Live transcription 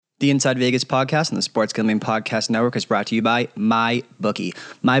The Inside Vegas podcast and the Sports Gambling Podcast Network is brought to you by MyBookie.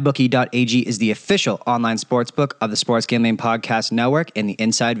 MyBookie.ag is the official online sportsbook of the Sports Gambling Podcast Network and the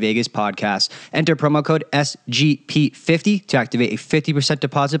Inside Vegas podcast. Enter promo code SGP50 to activate a 50%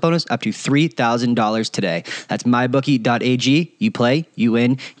 deposit bonus up to $3,000 today. That's MyBookie.ag. You play, you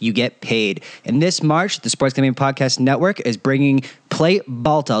win, you get paid. And this March, the Sports Gambling Podcast Network is bringing Play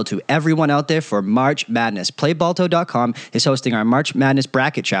Balto to everyone out there for March Madness. PlayBalto.com is hosting our March Madness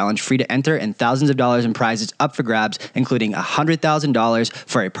Bracket Challenge, free to enter, and thousands of dollars in prizes up for grabs, including $100,000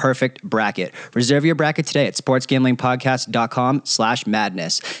 for a perfect bracket. Reserve your bracket today at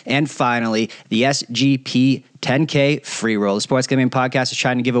sportsgamblingpodcast.com/madness. And finally, the SGP 10K free roll. The Sports Gambling Podcast is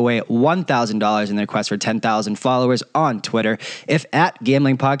trying to give away $1,000 in their quest for 10,000 followers on Twitter. If at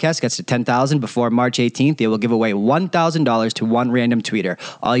Gambling Podcast gets to 10,000 before March 18th, they will give away $1,000 to one random tweeter.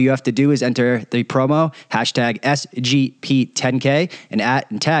 All you have to do is enter the promo hashtag SGP10K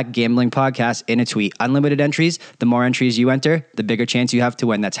and tag Gambling Podcast in a tweet. Unlimited entries. The more entries you enter, the bigger chance you have to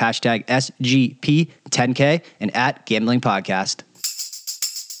win. That's hashtag SGP10K and at Gambling Podcast.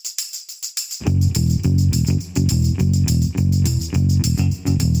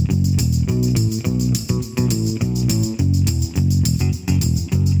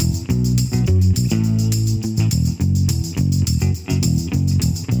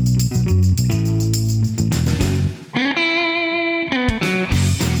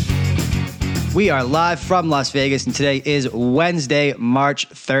 We are live from Las Vegas, and today is Wednesday, March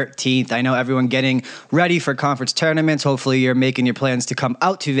 13th. I know everyone getting ready for conference tournaments. Hopefully you're making your plans to come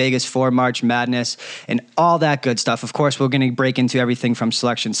out to Vegas for March Madness and all that good stuff. Of course, we're going to break into everything from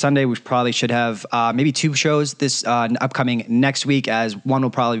Selection Sunday. We probably should have maybe two shows this upcoming next week, as one will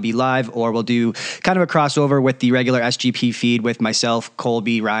probably be live, or we'll do kind of a crossover with the regular SGP feed with myself,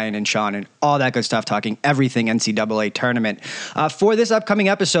 Colby, Ryan, and Sean, and all that good stuff, talking everything NCAA tournament. For this upcoming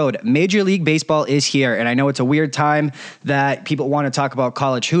episode, Major League Baseball is here, and I know it's a weird time that people want to talk about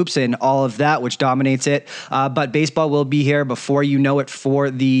college hoops and all of that, which dominates it, but baseball will be here before you know it for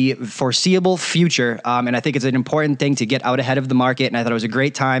the foreseeable future, and I think it's an important thing to get out ahead of the market, and I thought it was a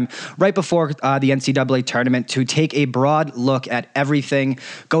great time right before the NCAA tournament to take a broad look at everything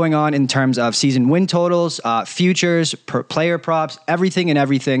going on in terms of season win totals, futures, player props, everything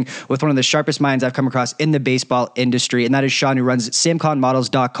with one of the sharpest minds I've come across in the baseball industry, and that is Sean, who runs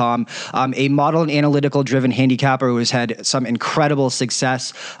samkonmodels.com, a model and analytical driven handicapper who has had some incredible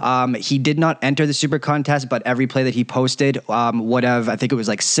success. He did not enter the super contest, but every play that he posted would have, I think it was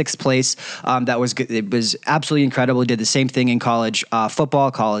like sixth place. It was absolutely incredible. He did the same thing in college football,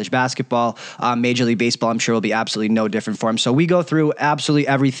 college basketball, Major League Baseball. I'm sure will be absolutely no different for him. So we go through absolutely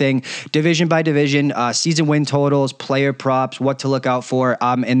everything, division by division, season win totals, player props, what to look out for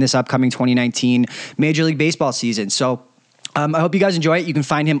in this upcoming 2019 Major League Baseball season. So I hope you guys enjoy it. You can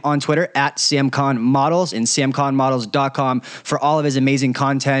find him on Twitter at Samkon Models and samkonmodels.com for all of his amazing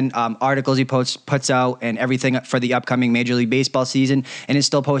content, articles he puts out, and everything for the upcoming Major League Baseball season, and is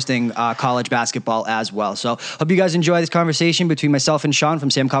still posting college basketball as well. So hope you guys enjoy this conversation between myself and Sean from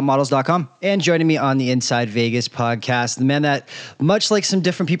samkonmodels.com. And joining me on the Inside Vegas podcast, the man that, much like some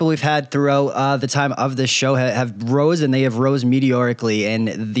different people we've had throughout the time of this show, have rose, and they have rose meteorically.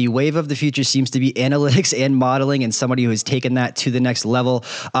 And the wave of the future seems to be analytics and modeling, and somebody who has taken that to the next level.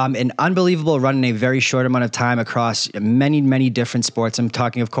 An unbelievable run in a very short amount of time across many, many different sports. I'm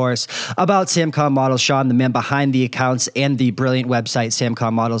talking, of course, about Samkon Models. Sean, the man behind the accounts and the brilliant website,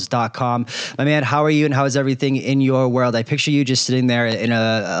 samkonmodels.com. My man, how are you, and how is everything in your world? I picture you just sitting there in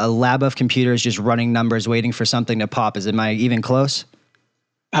a lab of computers, just running numbers, waiting for something to pop. Am I even close?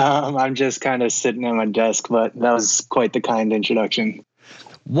 I'm just kind of sitting at my desk, but that was quite the kind introduction.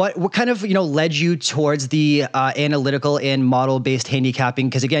 What kind of, led you towards the analytical and model-based handicapping?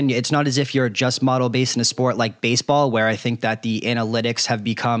 Because again, it's not as if you're just model-based in a sport like baseball, where I think that the analytics have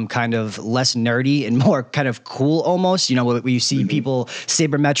become kind of less nerdy and more kind of cool almost. When you see people,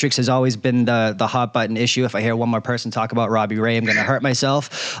 sabermetrics has always been the hot button issue. If I hear one more person talk about Robbie Ray, I'm going to hurt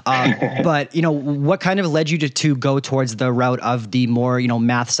myself. But, what kind of led you to go towards the route of the more,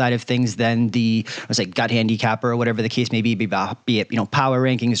 math side of things than the, let's say, gut handicapper or whatever the case may be it, power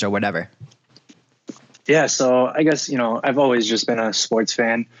rankings or whatever? Yeah, so I guess, I've always just been a sports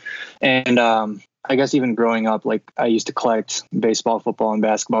fan. And I guess even growing up, like I used to collect baseball, football, and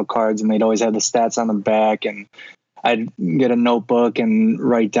basketball cards, and they'd always have the stats on the back. And I'd get a notebook and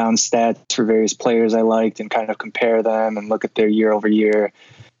write down stats for various players I liked and kind of compare them and look at their year over year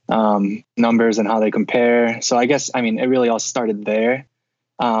numbers and how they compare. So I guess, it really all started there.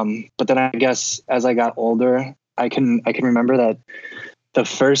 But then I guess as I got older, I can remember that The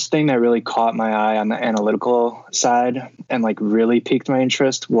first thing that really caught my eye on the analytical side and like really piqued my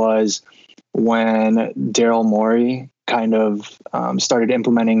interest was when Daryl Morey kind of started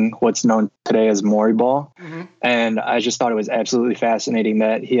implementing what's known today as Morey ball. Mm-hmm. And I just thought it was absolutely fascinating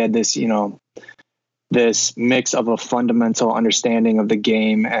that he had this, this mix of a fundamental understanding of the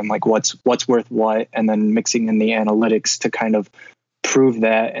game and like what's worth what, and then mixing in the analytics to kind of prove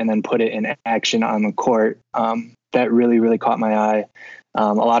that and then put it in action on the court. That really, really caught my eye.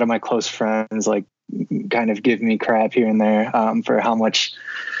 A lot of my close friends like kind of give me crap here and there for how much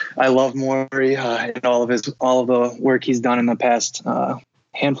I love Morey and all of the work he's done in the past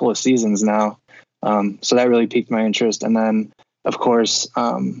handful of seasons now. So that really piqued my interest. And then, of course,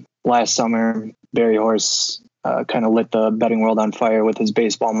 last summer, Barry Horse kind of lit the betting world on fire with his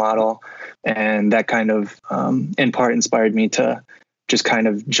baseball model, and that kind of in part inspired me to just kind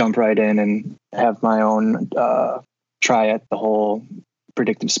of jump right in and have my own try at the whole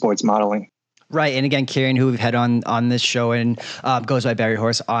predictive sports modeling. Right. And again, Kieran, who we've had on this show and goes by Barry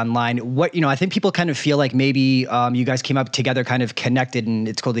Horse online. What, I think people kind of feel like maybe you guys came up together kind of connected, and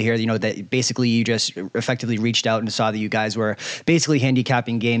it's cool to hear, that basically you just effectively reached out and saw that you guys were basically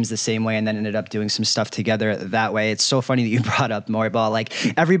handicapping games the same way and then ended up doing some stuff together that way. It's so funny that you brought up Morey ball. Like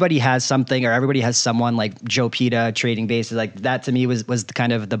everybody has something, or everybody has someone like Joe Pita trading bases. Like that to me was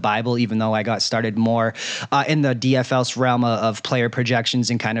kind of the Bible, even though I got started more in the DFL's realm of player projections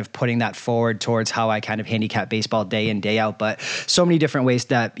and kind of putting that forward towards how I kind of handicap baseball day in, day out. But so many different ways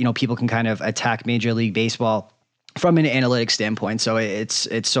that, people can kind of attack Major League Baseball from an analytics standpoint. So it's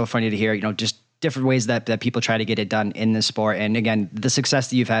so funny to hear, just different ways that people try to get it done in the sport. And again, the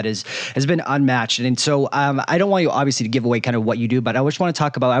success that you've had has been unmatched. And so I don't want you obviously to give away kind of what you do, but I just want to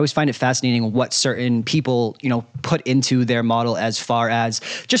talk about, I always find it fascinating what certain people, put into their model as far as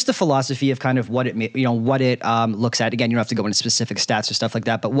just the philosophy of kind of what it, looks at. Again, you don't have to go into specific stats or stuff like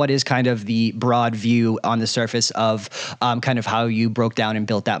that, but what is kind of the broad view on the surface of kind of how you broke down and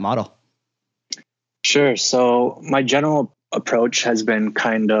built that model? Sure. So my general approach has been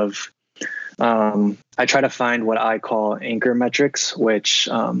kind of, I try to find what I call anchor metrics, which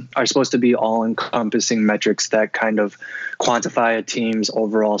are supposed to be all-encompassing metrics that kind of quantify a team's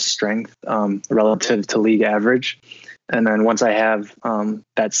overall strength relative to league average. And then once I have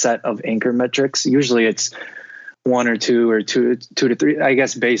that set of anchor metrics, usually it's one or two to three. I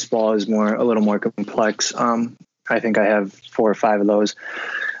guess baseball is a little more complex. I think I have 4 or 5 of those.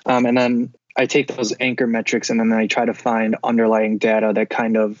 And then I take those anchor metrics and then I try to find underlying data that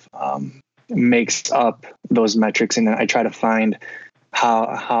kind of makes up those metrics, and I try to find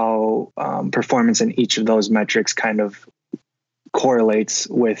how performance in each of those metrics kind of correlates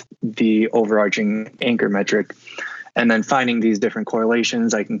with the overarching anchor metric. And then finding these different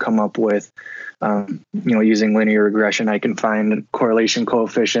correlations, I can come up with, using linear regression, I can find correlation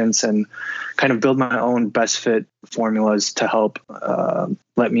coefficients and kind of build my own best fit formulas to help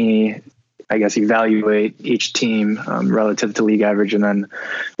let me, I guess, evaluate each team relative to league average. And then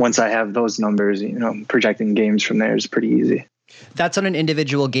once I have those numbers, projecting games from there is pretty easy. That's on an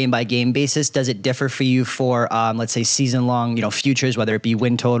individual game by game basis. Does it differ for you for, let's say, season long, futures, whether it be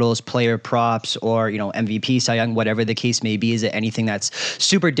win totals, player props, or, MVP, Cy Young, whatever the case may be? Is it anything that's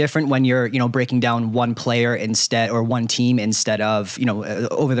super different when you're, breaking down one player instead, or one team instead of,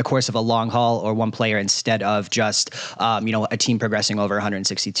 over the course of a long haul, or one player instead of just, a team progressing over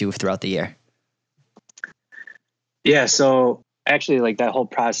 162 throughout the year? Yeah. So actually, like that whole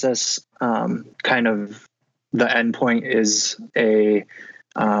process, kind of the end point is I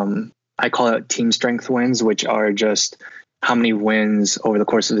call it team strength wins, which are just how many wins over the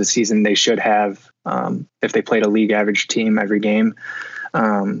course of the season they should have if they played a league average team every game.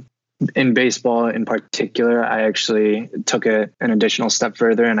 In baseball in particular, I actually took it an additional step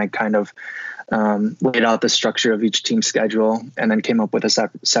further, and I kind of laid out the structure of each team schedule and then came up with a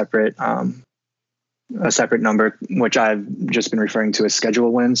separate number, which I've just been referring to as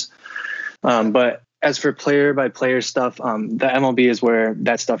schedule wins. But as for player by player stuff, the MLB is where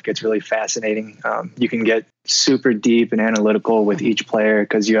that stuff gets really fascinating. You can get super deep and analytical with each player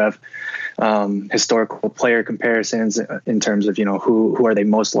because you have historical player comparisons in terms of, who are they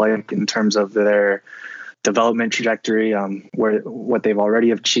most like in terms of their development trajectory, what they've already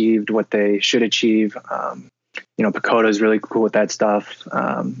achieved, what they should achieve. Pacoda is really cool with that stuff.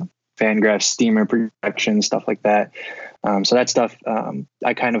 Fangraphs, steamer projections, stuff like that. So that stuff,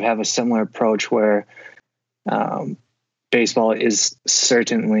 I kind of have a similar approach where baseball is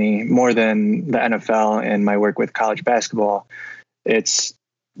certainly more than the NFL and my work with college basketball. It's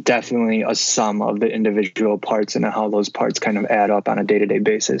definitely a sum of the individual parts and how those parts kind of add up on a day-to-day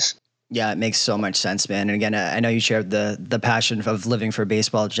basis. Yeah, it makes so much sense, man. And again, I know you share the passion of living for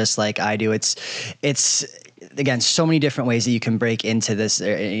baseball just like I do. It's again so many different ways that you can break into this,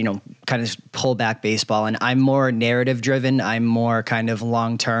 kind of pull back baseball. And I'm more narrative driven. I'm more kind of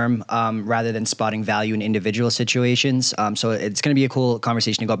long term, rather than spotting value in individual situations. So it's going to be a cool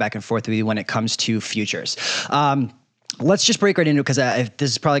conversation to go back and forth with you when it comes to futures. Let's just break right into it because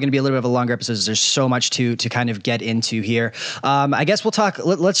this is probably going to be a little bit of a longer episode. There's so much to kind of get into here. I guess we'll talk.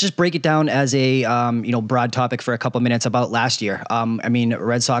 Let's just break it down as a broad topic for a couple minutes about last year.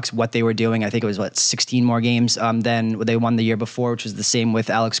 Red Sox, what they were doing. I think it was 16 more games than they won the year before, which was the same with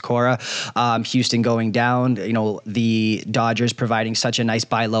Alex Cora. Houston going down. The Dodgers providing such a nice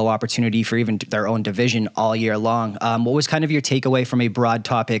buy low opportunity for even their own division all year long. What was kind of your takeaway from a broad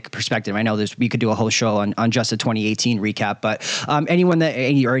topic perspective? I know we could do a whole show on just the 2018 recap, but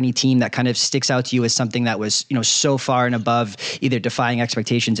any team that kind of sticks out to you as something that was so far and above, either defying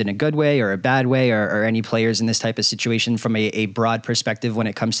expectations in a good way or a bad way, or any players in this type of situation from a broad perspective when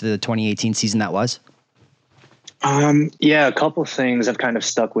it comes to the 2018 season that was? Yeah, a couple things have kind of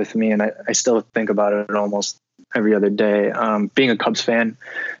stuck with me, and I still think about it almost every other day. Being a Cubs fan,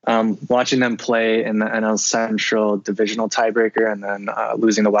 watching them play in the NL Central divisional tiebreaker and then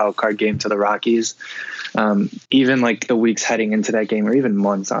losing the wild card game to the Rockies. Even like the weeks heading into that game, or even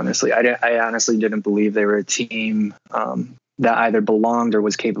months, honestly, I honestly didn't believe they were a team that either belonged or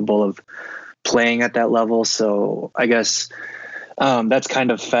was capable of playing at that level. So I guess that's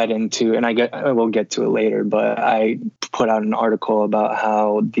kind of fed into, and I will get to it later, but I put out an article about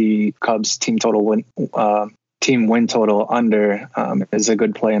how the Cubs team win total under is a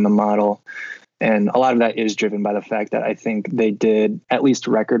good play in the model. And a lot of that is driven by the fact that I think they did, at least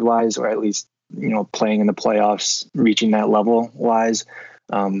record wise, or at least, playing in the playoffs, reaching that level wise,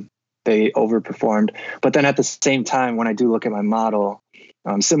 they overperformed. But then at the same time, when I do look at my model,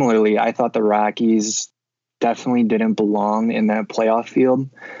 similarly, I thought the Rockies definitely didn't belong in that playoff field.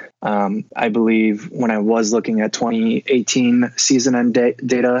 I believe when I was looking at 2018 season end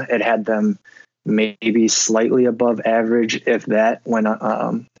data, it had them maybe slightly above average, if that, when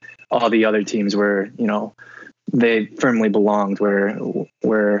all the other teams were, they firmly belonged where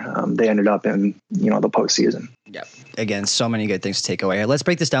they ended up in, the postseason. Yeah. Again, so many good things to take away. Let's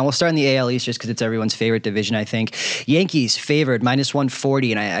break this down. We'll start in the AL East just because it's everyone's favorite division, I think. Yankees favored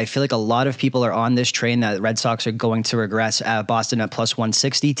 -140, and I feel like a lot of people are on this train that Red Sox are going to regress. Boston at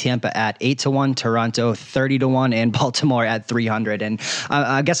 +160, Tampa at 8-1, Toronto 30-1, and Baltimore at 300. And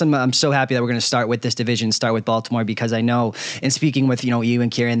I guess I'm so happy that we're going to start with this division, start with Baltimore, because I know, in speaking with you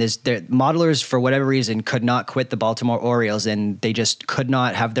and Kieran, the modelers for whatever reason could not quit the Baltimore Orioles, and they just could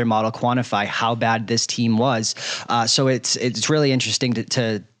not have their model quantify how bad this team was. So it's really interesting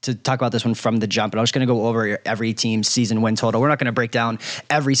to talk about this one from the jump. And I'm just going to go over every team's season win total. We're not going to break down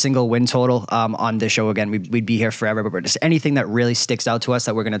every single win total on this show. Again, we'd be here forever, but just anything that really sticks out to us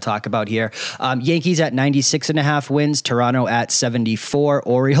that we're going to talk about here. Yankees at 96.5 wins, Toronto at 74,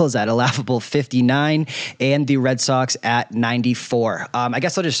 Orioles at a laughable 59, and the Red Sox at 94. I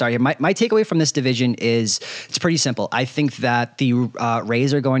guess I'll just start here. My takeaway from this division is it's pretty simple. I think that the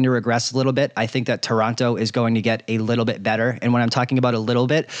Rays are going to regress a little bit. I think that Toronto is going to get a little bit better. And when I'm talking about a little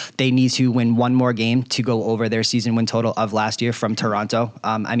bit, they need to win one more game to go over their season win total of last year from Toronto.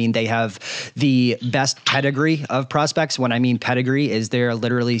 They have the best pedigree of prospects. When I mean pedigree, is they're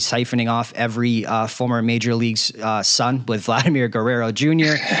literally siphoning off every former Major League's son, with Vladimir Guerrero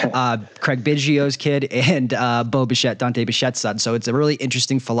Jr., Craig Biggio's kid, and Dante Bichette's son. So it's a really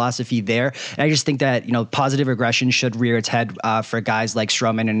interesting philosophy there. And I just think that, positive regression should rear its head for guys like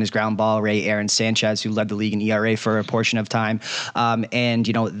Stroman and his ground ball, Aaron Sanchez, who led the league in ERA for a portion of time.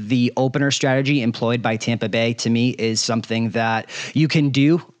 The opener strategy employed by Tampa Bay, to me, is something that you can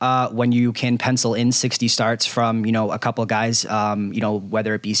do when you can pencil in 60 starts from, a couple guys,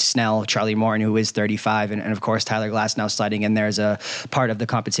 whether it be Snell, Charlie Morton, who is 35, and of course, Tyler Glass now sliding in there as a part of the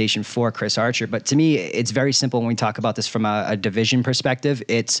compensation for Chris Archer. But to me, it's very simple when we talk about this from a division perspective.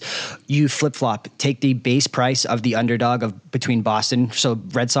 It's you flip-flop, take the base price of the underdog of between Boston. So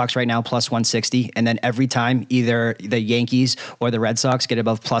Red Sox right now +160, and then every time either the Yankees or the Red Sox get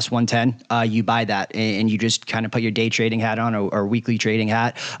above +110, you buy that, and you just kind of put your day trading hat on or weekly trading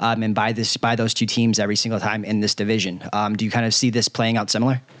hat, and buy those two teams every single time in this division. Do you kind of see this playing out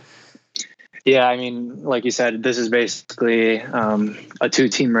similar? Yeah, like you said, this is basically a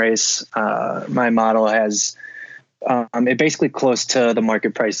two-team race. My model has it basically close to the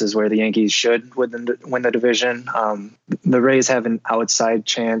market prices where the Yankees should win the division. The Rays have an outside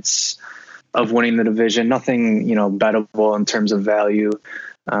chance of winning the division. Nothing, bettable in terms of value.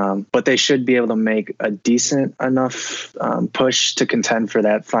 But they should be able to make a decent enough push to contend for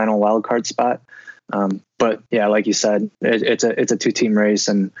that final wild card spot. But yeah, like you said, it's a 2-team race,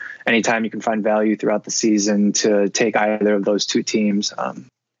 and anytime you can find value throughout the season to take either of those 2 teams,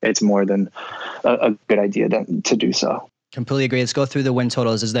 it's more than a good idea to do so. Completely agree. Let's go through the win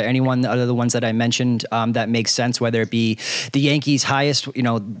totals. Is there anyone other than the ones that I mentioned that makes sense, whether it be the Yankees highest,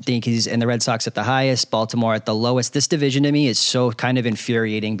 the Yankees and the Red Sox at the highest, Baltimore at the lowest? This division to me is so kind of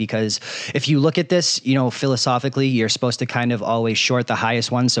infuriating because if you look at this, philosophically, you're supposed to kind of always short the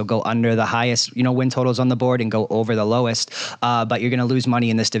highest one. So go under the highest, win totals on the board and go over the lowest. But you're going to lose money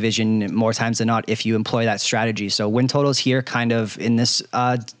in this division more times than not if you employ that strategy. So win totals here kind of in this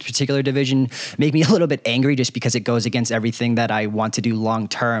particular division make me a little bit angry just because it goes against everything that I want to do long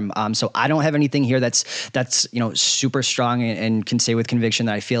term. So I don't have anything here that's super strong and can say with conviction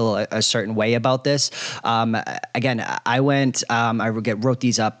that I feel a certain way about this. Again, I wrote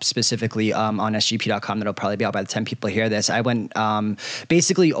these up specifically on SGP.com. That'll probably be out by the time people hear this. I went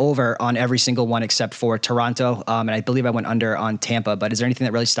basically over on every single one except for Toronto, and I believe I went under on Tampa. But is there anything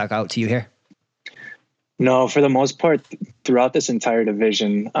that really stuck out to you here? No, for the most part, throughout this entire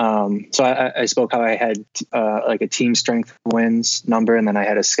division. So I spoke how I had like a team strength wins number, and then I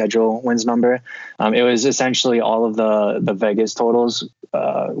had a schedule wins number. It was essentially all of the Vegas totals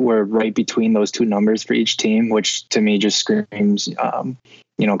were right between those 2 numbers for each team, which to me just screams, kind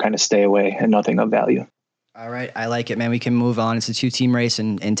of stay away and nothing of value. All right. I like it, man. We can move on. It's a 2-team race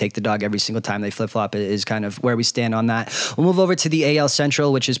and take the dog every single time they flip-flop is kind of where we stand on that. We'll move over to the AL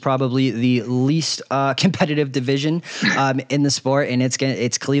Central, which is probably the least competitive division in the sport. And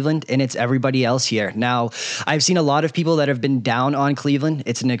it's Cleveland and it's everybody else here. Now, I've seen a lot of people that have been down on Cleveland.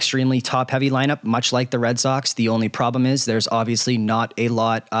 It's an extremely top-heavy lineup, much like the Red Sox. The only problem is there's obviously not a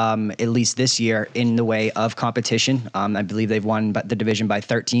lot, at least this year, in the way of competition. I believe they've won the division by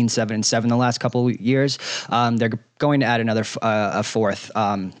 13, 7-7 the last couple of years. They're going to add another a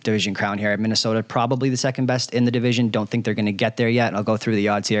 4th division crown here. Minnesota, probably the second best in the division. Don't think they're going to get there yet. I'll go through the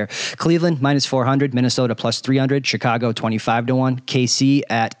odds here. Cleveland minus 400, Minnesota plus 300, Chicago 25-1, KC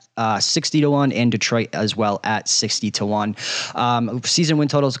at 60-1, and Detroit as well at 60-1. Season win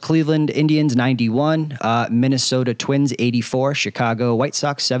totals: Cleveland Indians 91, Minnesota Twins 84, Chicago White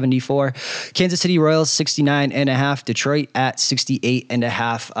Sox 74, Kansas City Royals 69.5, Detroit at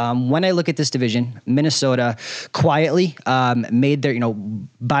 68.5. When I look at this division, Minnesota quietly made their,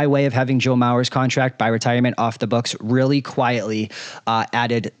 by way of having Joe Mauer's contract by retirement off the books, really quietly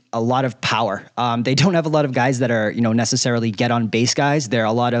added a lot of power. They don't have a lot of guys that are, necessarily get on base guys. There are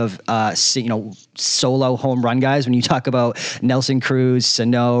a lot of, solo home run guys. When you talk about Nelson Cruz,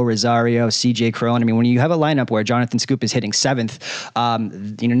 Sano, Rosario, CJ Cron, when you have a lineup where Jonathan Scoop is hitting 7th,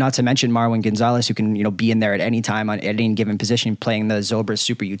 not to mention Marwin Gonzalez, who can, be in there at any time on any given position, playing the Zobrist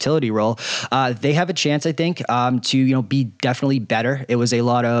super utility role. They have a chance, I think, to, be definitely better. It was a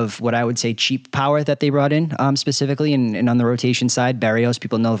lot of what I would say cheap power that they brought in, specifically, and on the rotation side, Barrios,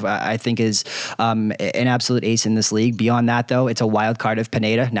 people know, I think is an absolute ace in this league. Beyond that, though, it's a wild card of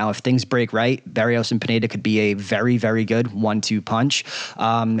Pineda. Now, if things break right, Barrios and Pineda could be a very, very good 1-2 punch.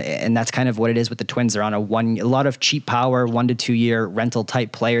 And that's kind of what it is with the Twins. They're on a lot of cheap power, 1 to 2 year rental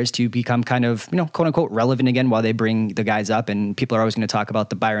type players to become kind of, quote unquote relevant again while they bring the guys up. And people are always going to talk about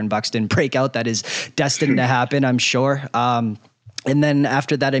the Byron Buxton breakout that is destined to happen, I'm sure. And then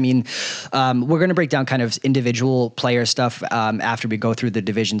after that, we're going to break down kind of individual player stuff after we go through the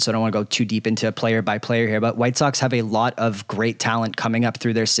division. So I don't want to go too deep into player by player here. But White Sox have a lot of great talent coming up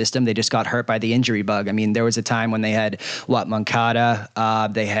through their system. They just got hurt by the injury bug. There was a time when they had Moncada,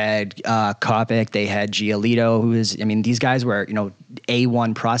 they had Kopech, they had Giolito, who is, these guys were,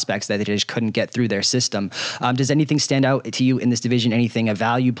 A1 prospects that they just couldn't get through their system. Does anything stand out to you in this division? Anything, a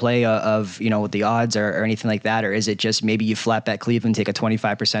value play of the odds or anything like that? Or is it just maybe you flat bet Cleveland, take a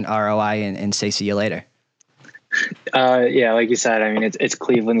 25% ROI and say see you later? Yeah, like you said, it's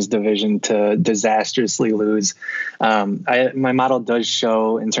Cleveland's division to disastrously lose. My model does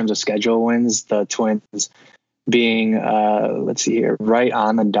show in terms of schedule wins, the Twins being, let's see here, right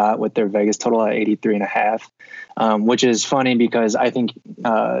on the dot with their Vegas total at 83.5, which is funny because I think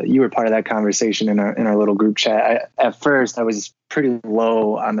you were part of that conversation in our little group chat. At first, I was pretty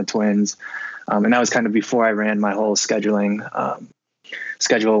low on the Twins, and that was kind of before I ran my whole schedule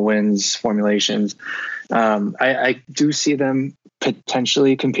wins formulations. I do see them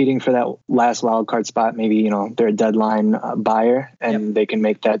potentially competing for that last wild card spot. Maybe, they're a deadline buyer and they can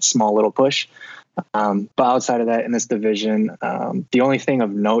make that small little push. But outside of that, in this division, the only thing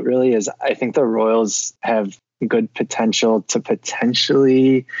of note really is I think the Royals have good potential to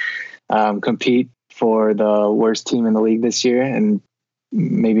potentially compete for the worst team in the league this year. And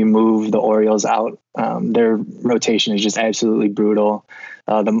maybe move the Orioles out. Their rotation is just absolutely brutal.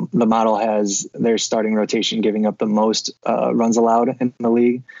 The model has their starting rotation giving up the most runs allowed in the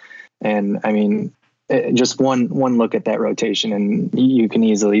league. And I mean, just one look at that rotation and you can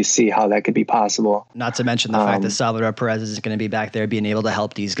easily see how that could be possible. Not to mention the fact that Salvador Perez is going to be back there being able to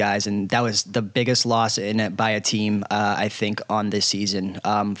help these guys. And that was the biggest loss in it by a team, I think, on this season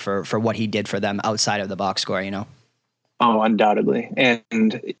for what he did for them outside of the box score, you know? Oh, undoubtedly.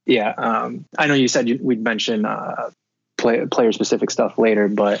 And yeah, I know you said we'd mention player specific stuff later,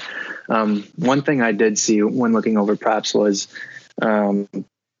 but one thing I did see when looking over props was,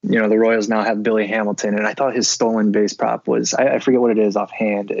 the Royals now have Billy Hamilton, and I thought his stolen base prop was, I forget what it is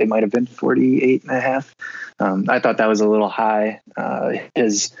offhand. It might've been 48.5. I thought that was a little high.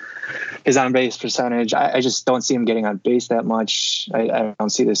 His on base percentage, I just don't see him getting on base that much. I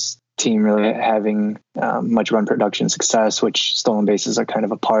don't see this team really having much run production success, which stolen bases are kind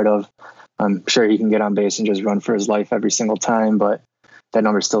of a part of. I'm sure he can get on base and just run for his life every single time, but that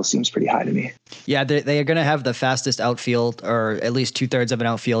number still seems pretty high to me. Yeah, they are going to have the fastest outfield, or at least 2/3 of an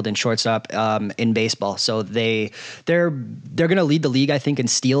outfield and shortstop in baseball. So they're going to lead the league, I think, in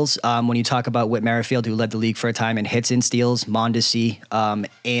steals. When you talk about Whit Merrifield, who led the league for a time in hits and steals, Mondesi,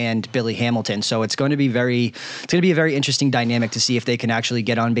 and Billy Hamilton. So it's going to be a very interesting dynamic to see if they can actually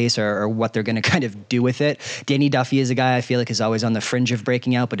get on base or what they're going to kind of do with it. Danny Duffy is a guy I feel like is always on the fringe of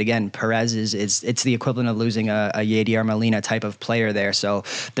breaking out, but again, Perez it's the equivalent of losing a Yadier Molina type of player there. So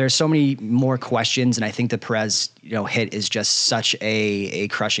there's so many more questions, and I think the Perez hit is just such a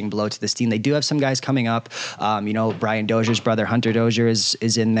crushing blow to this team. They do have some guys coming up. Brian Dozier's brother Hunter Dozier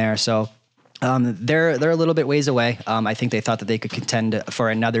is in there, so they're a little bit ways away. I think they thought that they could contend for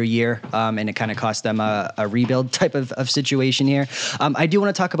another year, and it kind of cost them a rebuild type of situation here. I do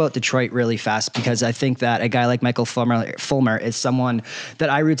want to talk about Detroit really fast because I think that a guy like Michael Fulmer is someone that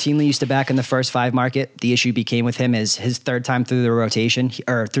I routinely used to back in the first 5 market. The issue became with him is his third time through the rotation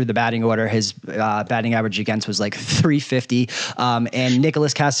or through the batting order, his batting average against was like 350. And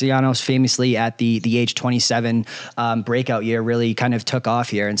Nicholas Castellanos famously at the age 27 breakout year really kind of took off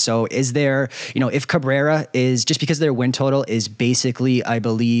here. And so is there, if Cabrera is, just because their win total is basically, I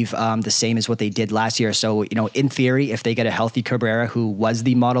believe, the same as what they did last year. So, in theory, if they get a healthy Cabrera who was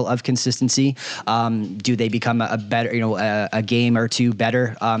the model of consistency, do they become a better, a game or two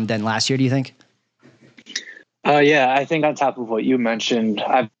better than last year, do you think? Yeah, I think on top of what you mentioned,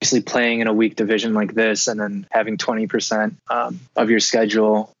 obviously playing in a weak division like this and then having 20% of your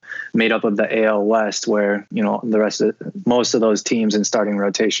schedule made up of the AL West, where, most of those teams in starting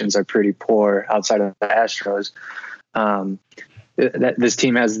rotations are pretty poor outside of the Astros. This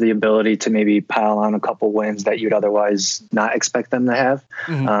team has the ability to maybe pile on a couple wins that you'd otherwise not expect them to have.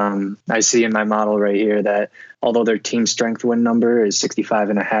 Mm-hmm. I see in my model right here that although their team strength win number is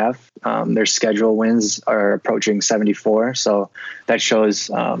 65.5, their schedule wins are approaching 74. So that shows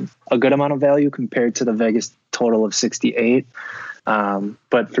a good amount of value compared to the Vegas total of 68.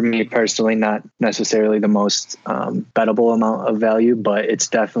 But for me personally, not necessarily the most bettable amount of value, but it's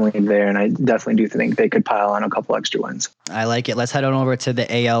definitely there. And I definitely do think they could pile on a couple extra wins. I like it. Let's head on over to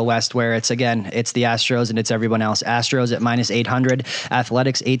the AL West, where it's the Astros and it's everyone else. Astros at -800,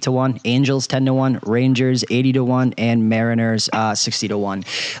 Athletics 8-1, Angels 10-1, Rangers 80-1, and Mariners 60-1.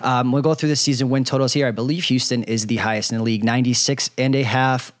 We'll go through the season win totals here. I believe Houston is the highest in the league,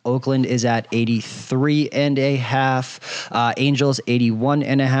 96.5. Oakland is at 83.5. Angels 81.5.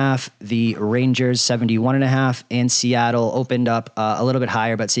 The Rangers 71.5, and Seattle opened up a little bit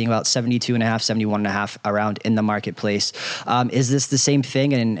higher, but seeing about 72.5, 71.5 around in the marketplace. Is this the same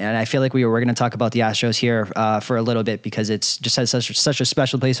thing? And I feel like we're going to talk about the Astros here for a little bit because it's just has such a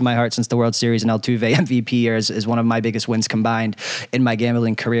special place in my heart since the World Series and Altuve MVP year is one of my biggest wins combined in my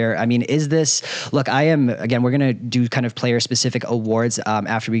gambling career. I mean, is this, look, we're going to do kind of player specific awards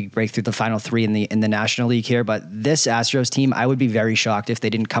after we break through the final 3 in the National League here, but this Astros team, I would be very shocked if they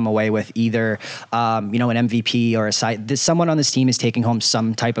didn't come away with either, an MVP or someone on this team is taking home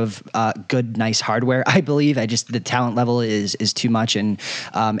some type of good, nice hardware. I believe the talent level is too much, and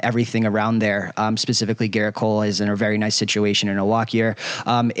everything around there, specifically Garrett Cole is in a very nice situation in a walk year.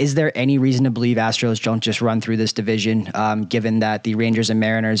 Is there any reason to believe Astros don't just run through this division, given that the Rangers and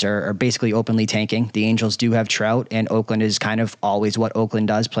Mariners are basically openly tanking? The Angels do have Trout, and Oakland is kind of always what Oakland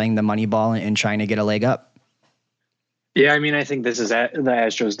does, playing the money ball and trying to get a leg up. Yeah, I mean, I think this is the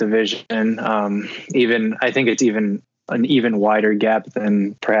Astros division. I think it's even an even wider gap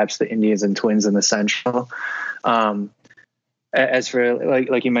than perhaps the Indians and Twins in the Central. As for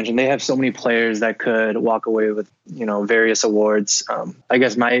like you mentioned, they have so many players that could walk away with various awards. I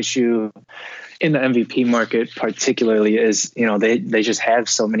guess my issue in the MVP market particularly is, they just have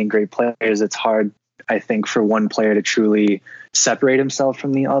so many great players. It's hard, I think, for one player to truly separate himself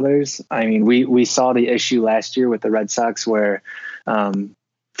from the others. I mean, we saw the issue last year with the Red Sox where,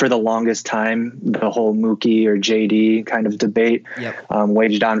 for the longest time, the whole Mookie or JD kind of debate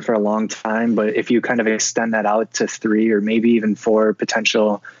waged on for a long time. But if you kind of extend that out to 3 or maybe even 4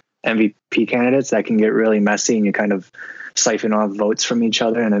 potential MVP candidates, that can get really messy, and you kind of siphon off votes from each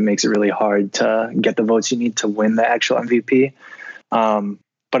other, and it makes it really hard to get the votes you need to win the actual MVP.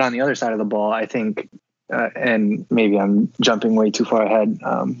 But on the other side of the ball, I think, and maybe I'm jumping way too far ahead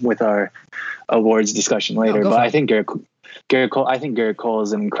with our awards discussion later, but I think Garrett Cole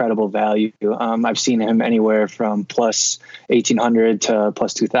is an incredible value. I've seen him anywhere from plus 1,800 to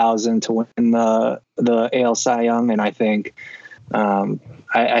plus 2,000 to win the AL Cy Young, and I think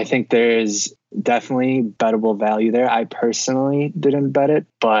there is definitely bettable value there. I personally didn't bet it,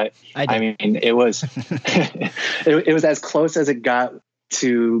 but I mean, it was it was as close as it got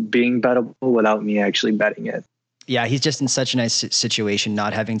to being bettable without me actually betting it. Yeah, he's just in such a nice situation,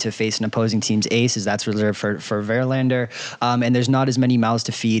 not having to face an opposing team's aces. That's reserved for Verlander. And there's not as many mouths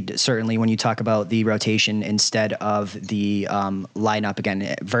to feed, certainly when you talk about the rotation instead of the lineup.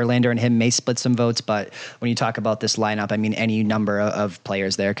 Again, Verlander and him may split some votes, but when you talk about this lineup, I mean, any number of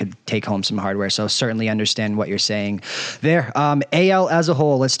players there could take home some hardware. So certainly understand what you're saying there. AL as a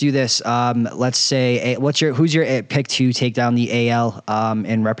whole, let's do this. Let's say, who's your pick to take down the AL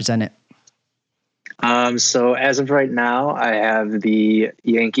and represent it? So as of right now, I have the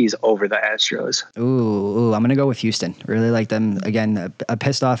Yankees over the Astros. Ooh, I'm going to go with Houston. Really like them. Again, a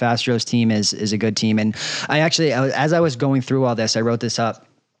pissed off Astros team is a good team. And I actually, as I was going through all this, I wrote this up.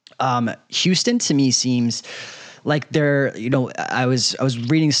 Houston to me seems like they're, I was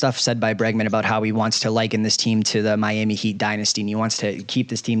reading stuff said by Bregman about how he wants to liken this team to the Miami Heat dynasty, and he wants to keep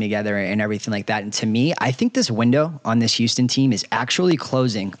this team together and everything like that. And to me, I think this window on this Houston team is actually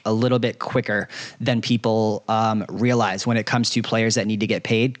closing a little bit quicker than people realize when it comes to players that need to get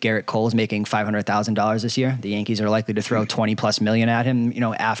paid. Garrett Cole is making $500,000 this year. The Yankees are likely to throw 20 plus million at him.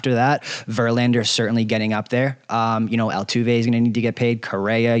 After that, Verlander is certainly getting up there. Altuve is going to need to get paid.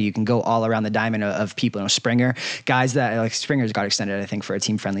 Correa, you can go all around the diamond of people. Springer. Guys that like Springer's got extended, I think, for a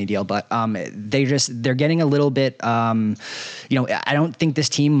team friendly deal, but they're getting a little bit. I don't think this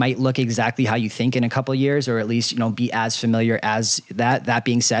team might look exactly how you think in a couple of years, or at least be as familiar as that. That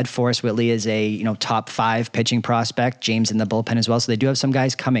being said, Forrest Whitley is a top 5 pitching prospect. James in the bullpen as well, so they do have some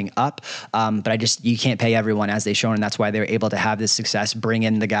guys coming up. But you can't pay everyone as they've shown, and that's why they were able to have this success, bring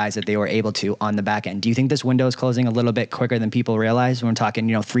in the guys that they were able to on the back end. Do you think this window is closing a little bit quicker than people realize when we're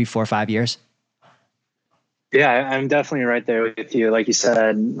talking 3, 4, 5 years? Yeah, I'm definitely right there with you. Like you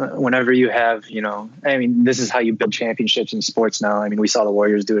said, whenever you have, this is how you build championships in sports now. I mean, we saw the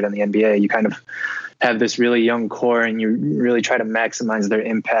Warriors do it in the NBA. You kind of have this really young core and you really try to maximize their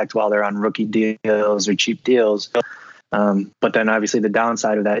impact while they're on rookie deals or cheap deals. But then obviously the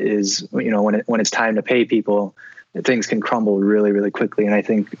downside of that is, when it's time to pay people, things can crumble really, really quickly. And I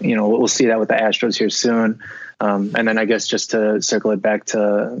think, we'll see that with the Astros here soon. And then I guess just to circle it back to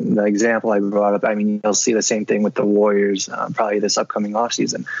the example I brought up, I mean, you'll see the same thing with the Warriors, probably this upcoming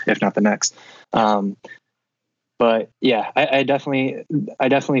offseason, if not the next. But yeah, I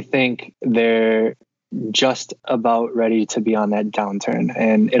definitely think they're just about ready to be on that downturn,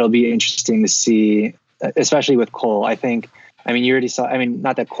 and it'll be interesting to see, especially with Cole. You already saw,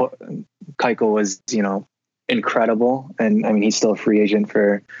 not that Keuchel was, incredible. And I mean, he's still a free agent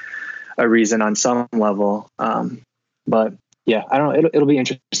for a reason on some level. But yeah, I don't know. It'll be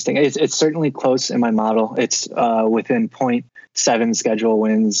interesting. It's certainly close in my model. It's within 0.7 schedule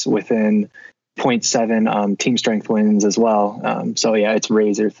wins, within 0.7 team strength wins as well. So yeah, it's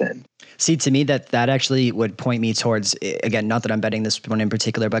razor thin. See, to me, that actually would point me towards, again, not that I'm betting this one in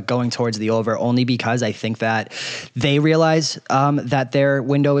particular, but going towards the over, only because I think that they realize that their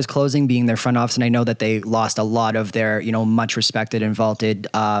window is closing, being their front office. And I know that they lost a lot of their, much respected and vaulted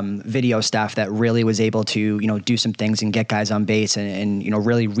video staff that really was able to, do some things and get guys on base and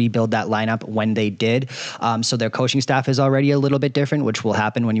really rebuild that lineup when they did. So their coaching staff is already a little bit different, which will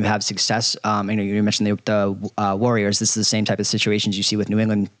happen when you have success. You mentioned the Warriors. This is the same type of situations you see with New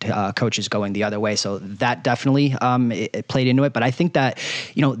England coaches going the other way. So that definitely it played into it. But I think that,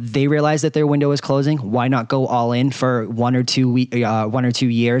 they realize that their window is closing. Why not go all in for 1 or 2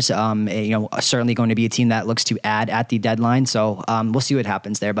 years? Certainly going to be a team that looks to add at the deadline. So we'll see what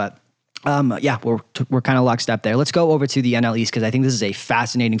happens there. But yeah, we're kind of lockstep there. Let's go over to the NL East, because I think this is a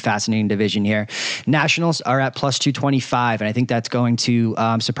fascinating division here. Nationals are at plus 225, and I think that's going to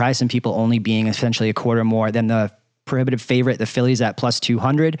surprise some people, only being essentially a quarter more than the prohibitive favorite. The Phillies at plus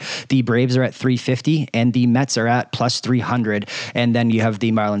 200, the Braves are at 350, and the Mets are at plus 300. And then you have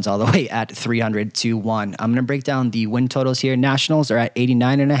the Marlins all the way at 300 to 1. I'm going to break down the win totals here. Nationals are at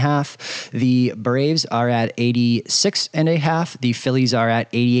 89.5. The Braves are at 86.5. The Phillies are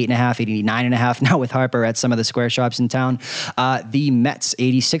at 88.5, 89.5. Now with Harper at some of the square shops in town. The Mets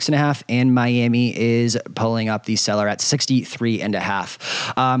 86.5, and Miami is pulling up the seller at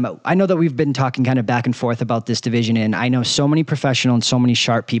 63.5. I know that we've been talking kind of back and forth about this division, and I know so many professional and so many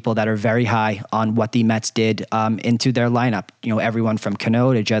sharp people that are very high on what the Mets did into their lineup. You know, everyone from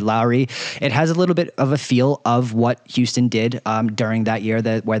Cano to Jed Lowry. It has a little bit of a feel of what Houston did during that year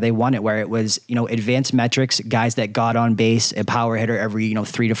where they won it, where it was, you know, advanced metrics, guys that got on base, a power hitter every,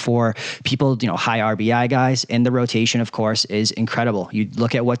 3 to 4 people, high RBI guys, and the rotation, of course, is incredible. You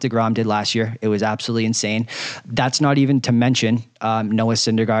look at what DeGrom did last year; it was absolutely insane. That's not even to mention Noah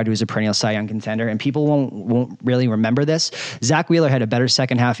Syndergaard, who's a perennial Cy Young contender, and people won't really remember this. Zach Wheeler had a better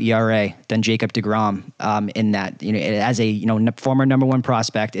second half ERA than Jacob DeGrom in that. As a former number one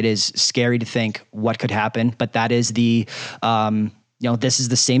prospect, it is scary to think what could happen, but that is the this is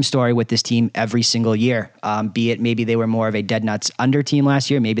the same story with this team every single year. Be it maybe they were more of a dead nuts under team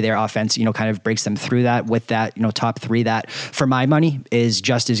last year. Maybe their offense, kind of breaks them through that with that, top three that for my money is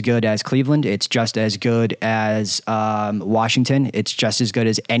just as good as Cleveland. It's just as good as Washington. It's just as good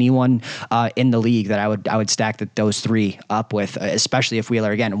as anyone in the league that I would stack those three up with, especially if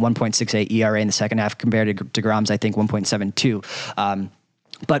Wheeler, again, 1.68 ERA in the second half compared to DeGrom's, I think 1.72.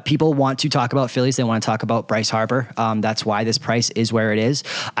 But people want to talk about Phillies. They want to talk about Bryce Harper. That's why this price is where it is.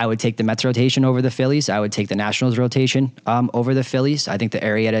 I would take the Mets rotation over the Phillies. I would take the Nationals rotation over the Phillies. I think the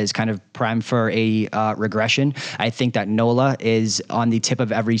Arrieta is kind of primed for a regression. I think that Nola is on the tip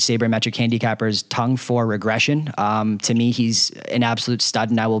of every sabermetric handicapper's tongue for regression. To me, he's an absolute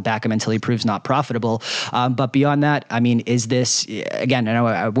stud, and I will back him until he proves not profitable. But beyond that, I mean, is this, again, I know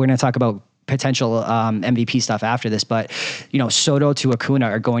we're going to talk about potential MVP stuff after this, but Soto to Acuna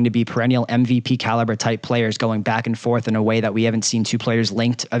are going to be perennial MVP caliber type players going back and forth in a way that we haven't seen two players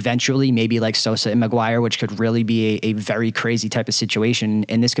linked eventually, maybe like Sosa and McGuire, which could really be a very crazy type of situation.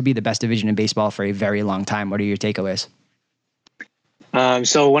 And this could be the best division in baseball for a very long time. What are your takeaways?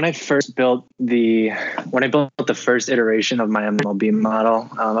 So when I built the first iteration of my MLB model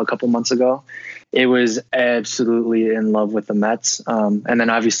a couple months ago, it was absolutely in love with the Mets. And then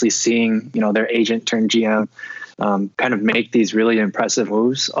obviously seeing, their agent turned GM kind of make these really impressive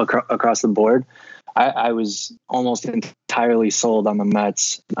moves across the board, I was almost entirely sold on the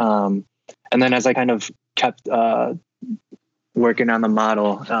Mets. And then as I kind of kept working on the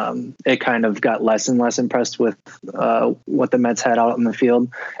model, it kind of got less and less impressed with what the Mets had out in the field,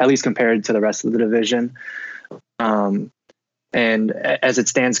 at least compared to the rest of the division. And as it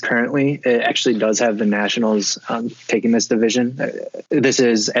stands currently, it actually does have the Nationals taking this division. This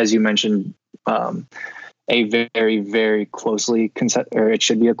is, as you mentioned, a very, very closely it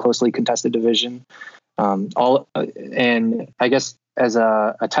should be a closely contested division. And I guess as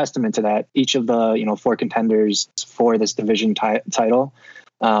a testament to that, each of the 4 contenders for this division title,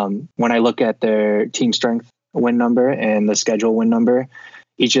 when I look at their team strength win number and the schedule win number,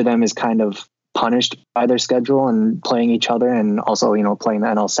 each of them is kind of punished by their schedule and playing each other, and also playing the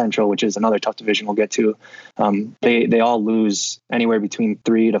NL Central, which is another tough division we'll get to. They all lose anywhere between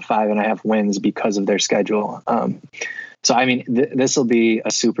 3 to 5.5 wins because of their schedule. So I mean, this will be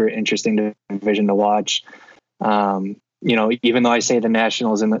a super interesting division to watch. Even though I say the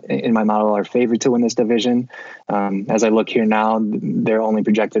Nationals in my model are favored to win this division, as I look here now, they're only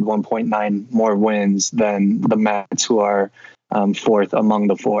projected 1.9 more wins than the Mets, who are fourth among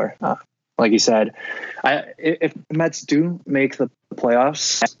the 4. Like you said, if the Mets do make the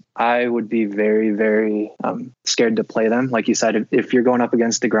playoffs, I would be very, very scared to play them. Like you said, if you're going up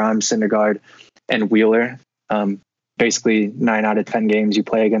against DeGrom, Syndergaard, and Wheeler, basically 9 out of 10 games you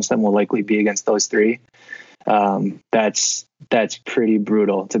play against them will likely be against those 3. That's pretty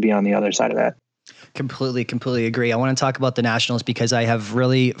brutal to be on the other side of that. Completely agree. I want to talk about the Nationals because I have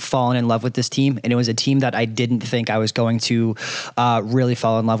really fallen in love with this team, and it was a team that I didn't think I was going to really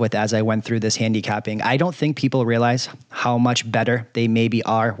fall in love with as I went through this handicapping. I don't think people realize how much better they maybe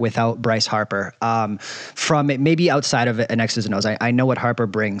are without Bryce Harper. From it, maybe outside of an X's and O's, I know what Harper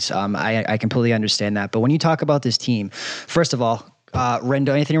brings. I completely understand that. But when you talk about this team, first of all,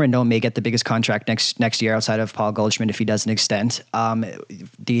 Anthony Rendon may get the biggest contract next year outside of Paul Goldschmidt if he doesn't extend. I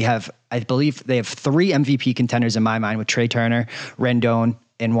believe they have 3 MVP contenders in my mind with Trey Turner, Rendon,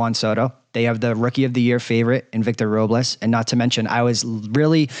 in Juan Soto. They have the Rookie of the Year favorite in Victor Robles. And not to mention,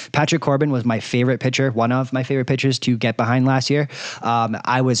 Patrick Corbin was my favorite pitcher, one of my favorite pitchers to get behind last year.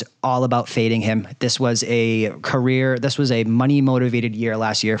 I was all about fading him. This was a money-motivated year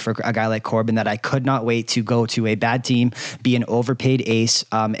last year for a guy like Corbin that I could not wait to go to a bad team, be an overpaid ace,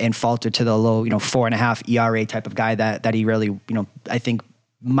 and falter to the low, 4.5 ERA type of guy that he really, I think,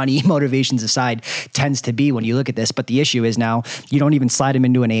 money motivations aside, tends to be when you look at this. But the issue is now you don't even slide him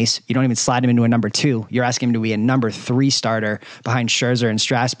into an ace. You don't even slide him into a number 2. You're asking him to be a number 3 starter behind Scherzer and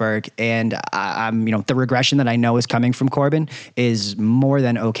Strasburg. And I'm, the regression that I know is coming from Corbin is more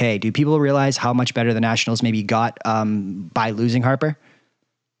than okay. Do people realize how much better the Nationals maybe got by losing Harper?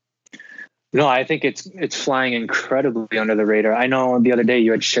 No, I think it's flying incredibly under the radar. I know the other day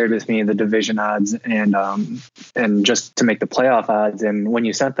you had shared with me the division odds and just to make the playoff odds. And when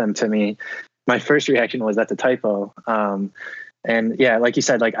you sent them to me, my first reaction was that's a typo. And yeah, like you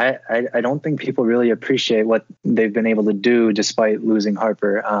said, like I don't think people really appreciate what they've been able to do despite losing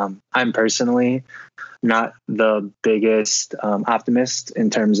Harper. I'm personally not the biggest optimist in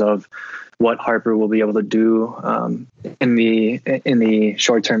terms of what Harper will be able to do in the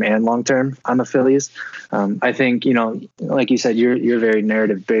short term and long term on the Phillies. I think, like you said, you're very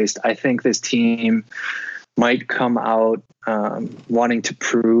narrative based. I think this team might come out wanting to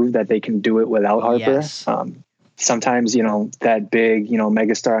prove that they can do it without Harper. Yes. Sometimes, that big,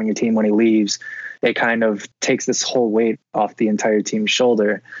 megastar on your team, when he leaves, it kind of takes this whole weight off the entire team's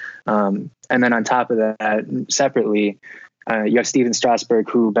shoulder. And then on top of that, separately, you have Steven Strasburg,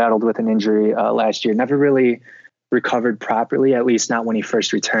 who battled with an injury last year, never really recovered properly, at least not when he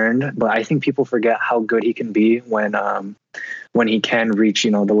first returned. But I think people forget how good he can be when he can reach, the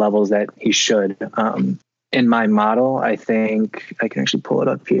levels that he should. In my model, I think I can actually pull it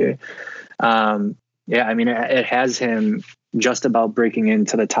up here. It has him just about breaking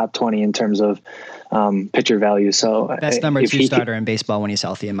into the top 20 in terms of pitcher value. So best number 2 starter in baseball when he's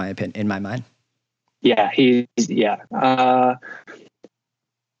healthy, in my opinion, in my mind. Yeah,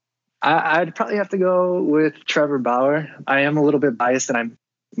 I'd probably have to go with Trevor Bauer. I am a little bit biased, and I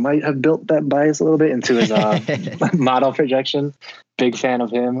might have built that bias a little bit into his model projection. Big fan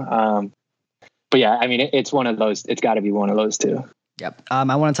of him. But yeah, it's one of those. It's got to be one of those two. Yep.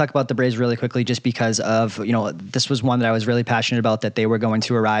 I want to talk about the Braves really quickly, just because of, this was one that I was really passionate about, that they were going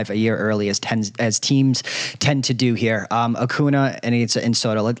to arrive a year early as teams tend to do here. Acuna and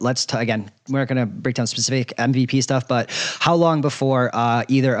Soto. Let's again, we're not going to break down specific MVP stuff, but how long before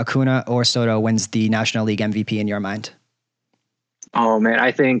either Acuna or Soto wins the National League MVP in your mind? Oh man,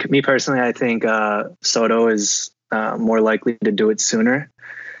 I think Soto is more likely to do it sooner.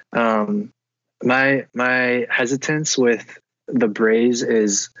 My hesitance with the Braves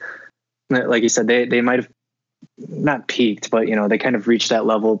is, like you said, they might have not peaked, but they kind of reached that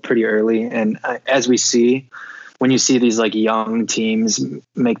level pretty early. And as we see, when you see these like young teams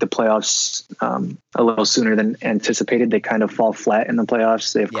make the playoffs a little sooner than anticipated, they kind of fall flat in the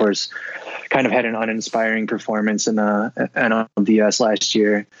playoffs. They of course kind of had an uninspiring performance in the NLDS last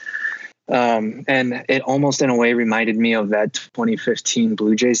year. And it almost in a way reminded me of that 2015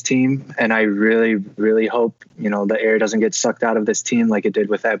 Blue Jays team. And I really, really hope, the air doesn't get sucked out of this team like it did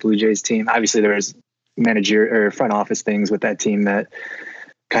with that Blue Jays team. Obviously there was manager or front office things with that team that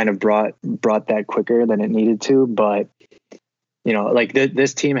kind of brought that quicker than it needed to. But,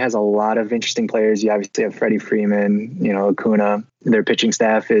 this team has a lot of interesting players. You obviously have Freddie Freeman, Acuna. Their pitching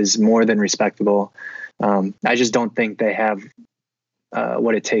staff is more than respectable. I just don't think they have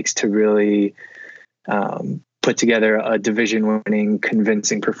what it takes to really put together a division-winning,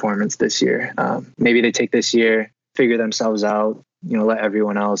 convincing performance this year. Maybe they take this year, figure themselves out, let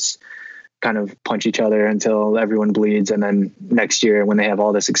everyone else kind of punch each other until everyone bleeds. And then next year, when they have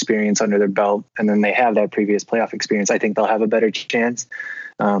all this experience under their belt, and then they have that previous playoff experience, I think they'll have a better chance.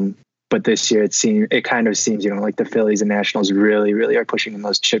 But this year, it kind of seems, like the Phillies and Nationals really, really are pushing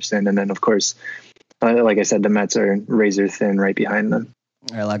those chips in. And then, of course, like I said, the Mets are razor thin right behind them.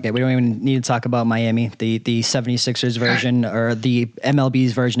 All right, okay. We don't even need to talk about Miami. The 76ers version, or the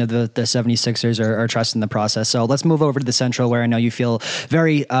MLB's version of the 76ers are trusting the process. So let's move over to the Central, where I know you feel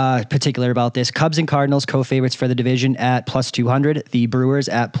very particular about this. Cubs and Cardinals, co-favorites for the division at plus 200. The Brewers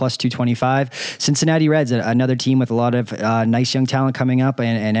at plus 225. Cincinnati Reds, another team with a lot of nice young talent coming up,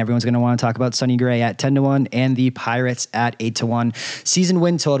 and everyone's going to want to talk about Sonny Gray at 10-1, and the Pirates at 8-1. Season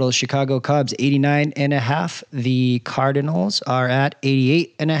win totals: Chicago Cubs 89.5. The Cardinals are at 88.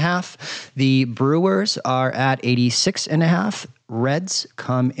 78.5. The Brewers are at 86.5. Reds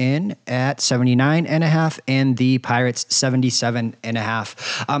come in at 79.5, and the Pirates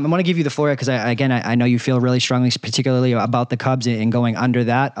 77.5. I want to give you the floor because I know you feel really strongly, particularly about the Cubs and going under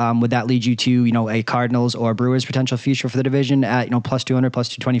that. Would that lead you to, a Cardinals or Brewers potential future for the division at, plus 200, plus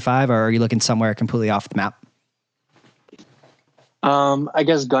 225, or are you looking somewhere completely off the map? I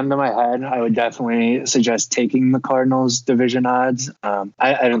guess gun to my head, I would definitely suggest taking the Cardinals division odds.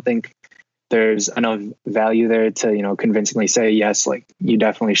 I don't think there's enough value there to, convincingly say, yes, like you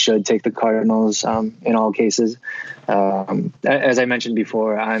definitely should take the Cardinals in all cases. As I mentioned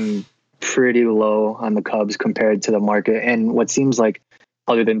before, I'm pretty low on the Cubs compared to the market. And what seems like,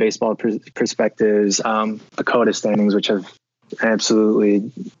 other than baseball perspectives, the COTA standings, which have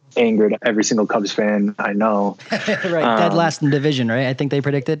absolutely angered every single Cubs fan I know. Right. Dead last in division, right? I think they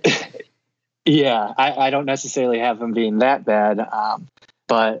predicted. Yeah. I don't necessarily have them being that bad.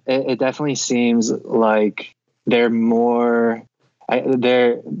 But it definitely seems like they're more,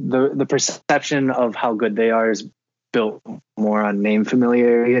 the perception of how good they are is built more on name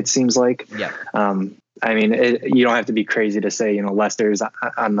familiarity, it seems like. Yeah. You don't have to be crazy to say, Lester's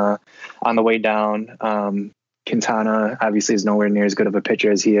on the way down. Quintana obviously is nowhere near as good of a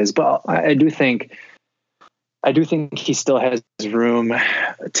pitcher as he is, but I do think he still has room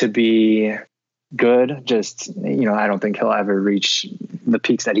to be good. Just, I don't think he'll ever reach the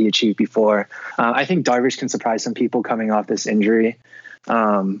peaks that he achieved before. I think Darvish can surprise some people coming off this injury.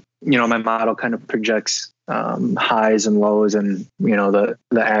 My model kind of projects highs and lows and, the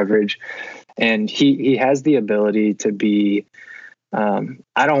average. And he has the ability to be,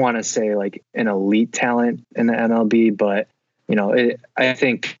 I don't want to say like an elite talent in the MLB, but, I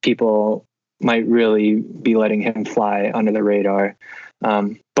think people might really be letting him fly under the radar.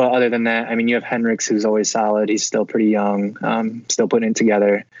 But other than that, you have Hendricks, who's always solid. He's still pretty young, still putting it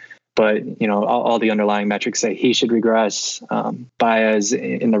together. But, all the underlying metrics say he should regress. Baez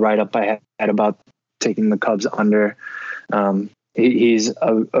in the write-up I had about taking the Cubs under. He's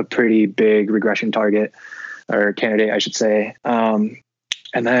a pretty big regression target or candidate, I should say. And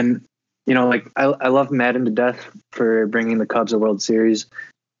then, I love Madden to death for bringing the Cubs a World Series.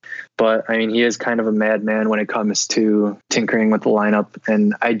 But he is kind of a madman when it comes to tinkering with the lineup.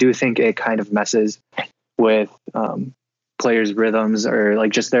 And I do think it kind of messes with players' rhythms or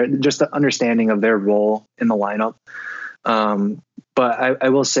like just the understanding of their role in the lineup. But I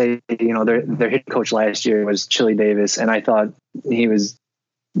will say, their hit coach last year was Chili Davis, and I thought he was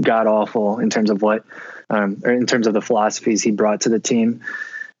god awful in terms of or in terms of the philosophies he brought to the team.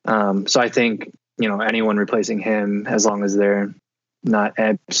 So I think, anyone replacing him, as long as they're not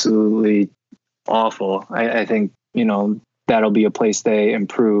absolutely awful, I think, that'll be a place they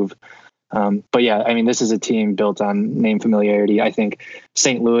improve. But yeah, this is a team built on name familiarity. I think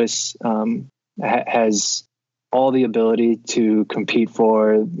St. Louis has all the ability to compete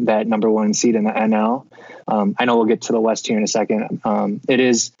for that number one seed in the NL. I know we'll get to the West here in a second. It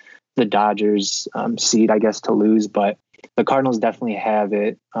is the Dodgers seed, I guess, to lose, but the Cardinals definitely have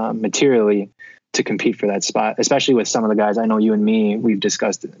it materially to compete for that spot, especially with some of the guys. I know you and me, we've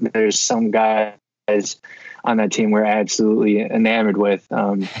discussed, there's some guys on that team we're absolutely enamored with.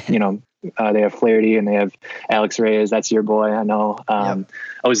 They have Flaherty and they have Alex Reyes. That's your boy. I know.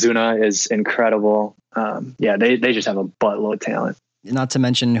 Ozuna is incredible. They just have a buttload of talent. Not to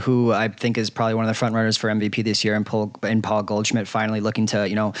mention who I think is probably one of the front runners for MVP this year, and Paul Goldschmidt finally looking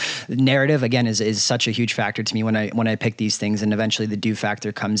to, narrative again is such a huge factor to me when I pick these things, and eventually the do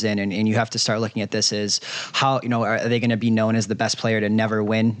factor comes in, and you have to start looking at this as how, are they going to be known as the best player to never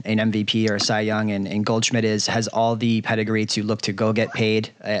win an MVP or a Cy Young, and Goldschmidt has all the pedigree to look to go get paid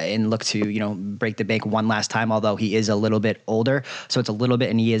and look to, break the bank one last time, although he is a little bit older, so it's a little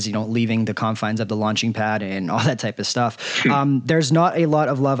bit, and he is, leaving the confines of the launching pad and all that type of stuff. There's not a lot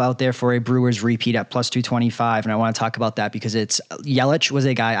of love out there for a Brewers repeat at plus 225, and I want to talk about that because Yelich was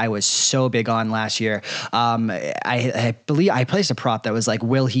a guy I was so big on last year. I believe I placed a prop that was like,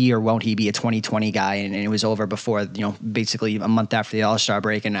 will he or won't he be a 2020 guy, and it was over before, basically a month after the All-Star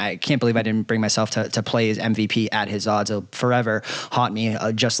break, and I can't believe I didn't bring myself to play his MVP at his odds. It'll forever haunt me,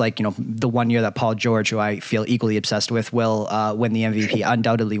 just like the one year that Paul George, who I feel equally obsessed with, will win the MVP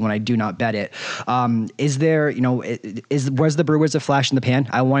undoubtedly when I do not bet it. Was the Brewers a flash in the pan.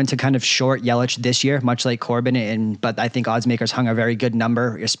 I wanted to kind of short Yelich this year, much like Corbin, but I think odds makers hung a very good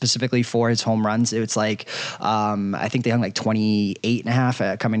number specifically for his home runs. It's like, I think they hung like 28 and a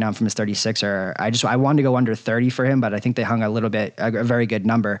half coming down from his 36, I wanted to go under 30 for him, but I think they hung a very good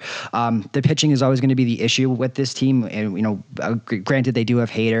number. The pitching is always going to be the issue with this team. And, granted they do have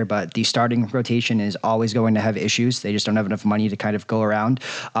Hader, but the starting rotation is always going to have issues. They just don't have enough money to kind of go around.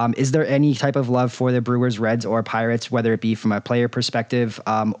 Is there any type of love for the Brewers, Reds, or Pirates, whether it be from a player perspective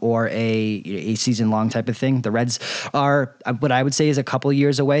or a season-long type of thing? The Reds are what I would say is a couple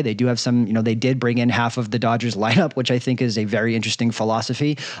years away. They do have some, they did bring in half of the Dodgers lineup, which I think is a very interesting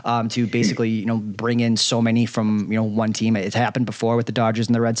philosophy to basically, bring in so many from, one team. It's happened before with the Dodgers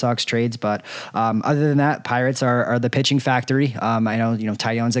and the Red Sox trades, but other than that, Pirates are the pitching factory. I know,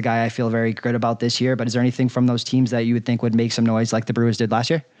 Tyone's a guy I feel very good about this year, but is there anything from those teams that you would think would make some noise like the Brewers did last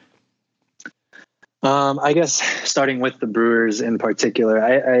year? I guess starting with the Brewers in particular,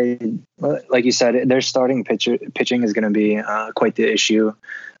 I like you said, their starting pitching is going to be quite the issue.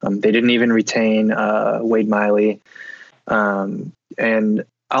 They didn't even retain Wade Miley. And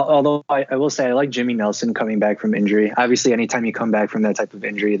although I will say I like Jimmy Nelson coming back from injury. Obviously, anytime you come back from that type of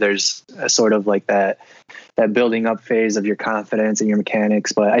injury, there's a sort of like that building up phase of your confidence and your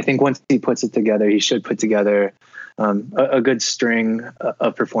mechanics. But I think once he puts it together, he should put together a good string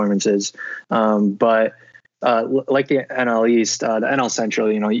of performances. But like the NL East, the NL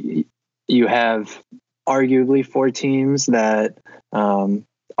Central, you have arguably four teams that are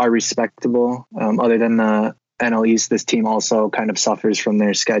respectable. Other than the NL East, this team also kind of suffers from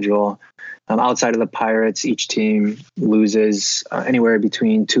their schedule. Outside of the Pirates, each team loses anywhere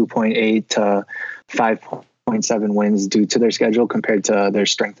between 2.8 to 5.7 wins due to their schedule compared to their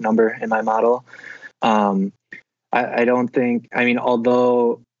strength number in my model. I don't think,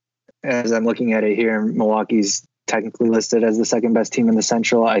 although as I'm looking at it here, Milwaukee's technically listed as the second best team in the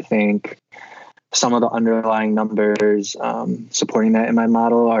Central, I think some of the underlying numbers supporting that in my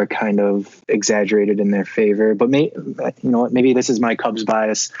model are kind of exaggerated in their favor. But maybe this is my Cubs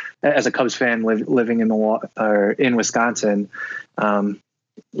bias as a Cubs fan living in Wisconsin.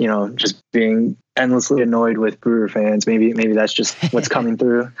 Just being endlessly annoyed with Brewer fans. Maybe that's just what's coming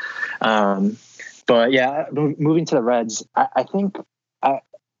through. But yeah, moving to the Reds, I think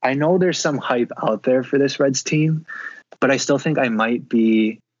I know there's some hype out there for this Reds team, but I still think I might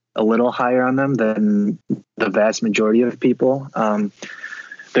be a little higher on them than the vast majority of people.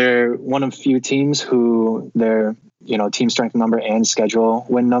 They're one of few teams who their team strength number and schedule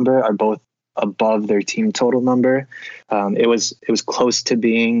win number are both above their team total number. It was close to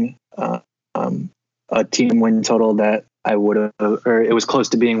being a team win total that I would have, or it was close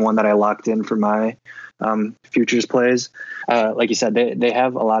to being one that I locked in for my futures plays. Like you said, they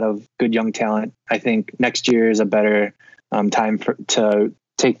have a lot of good young talent. I think next year is a better time to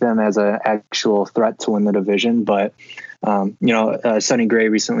take them as an actual threat to win the division. But Sonny Gray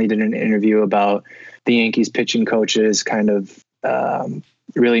recently did an interview about the Yankees pitching coaches kind of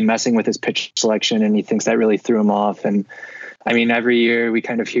really messing with his pitch selection, and he thinks that really threw him off. And every year we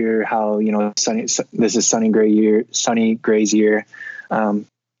kind of hear how, this is Sonny Gray's year.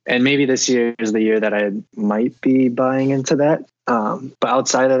 And maybe this year is the year that I might be buying into that. But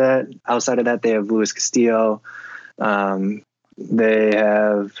outside of that, they have Luis Castillo. They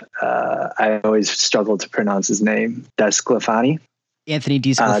have, I always struggle to pronounce his name, DeSclafani. Anthony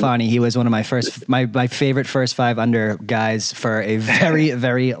DeSclafani. He was one of my favorite first five under guys for a very,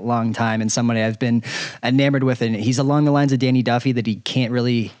 very long time, and somebody I've been enamored with. And he's along the lines of Danny Duffy, that he can't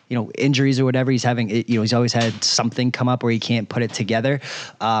really, injuries or whatever he's having, he's always had something come up where he can't put it together.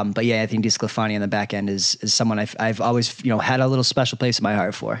 But yeah, I think DeSclafani on the back end is someone I've always, had a little special place in my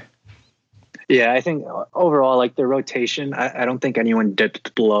heart for. Yeah, I think overall, like their rotation, I don't think anyone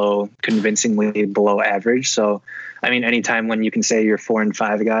dipped convincingly below average. So, anytime when you can say your 4 and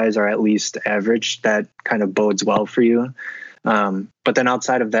 5 guys are at least average, that kind of bodes well for you. But then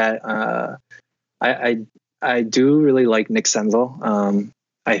outside of that, I do really like Nick Senzel.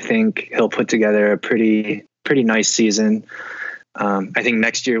 I think he'll put together a pretty nice season. I think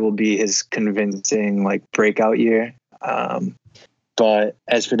next year will be his convincing breakout year. But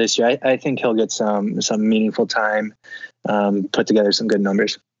as for this year, I think he'll get some meaningful time, put together some good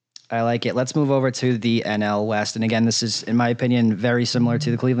numbers. I like it. Let's move over to the NL West. And again, this is, in my opinion, very similar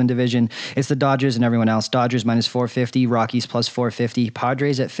to the Cleveland division. It's the Dodgers and everyone else. Dodgers minus 450, Rockies plus 450,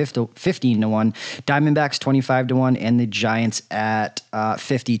 Padres at 15 to 1, Diamondbacks 25 to 1, and the Giants at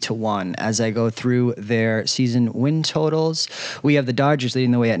 50 to 1. As I go through their season win totals, we have the Dodgers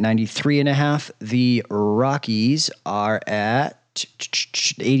leading the way at 93.5. The Rockies are at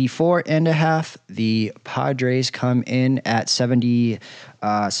 84.5. The Padres come in at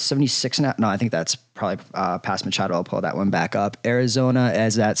 76 and a half. No, I think that's probably past Machado. I'll pull that one back up. Arizona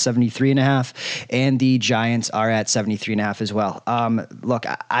is at 73.5, and the Giants are at 73.5 as well. Look,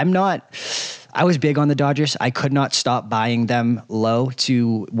 I was big on the Dodgers. I could not stop buying them low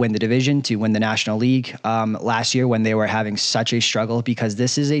to win the division, to win the National League last year when they were having such a struggle, because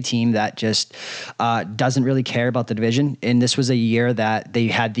this is a team that just doesn't really care about the division. And this was a year that they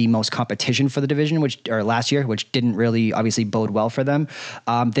had the most competition for the division, last year, which didn't really obviously bode well for them.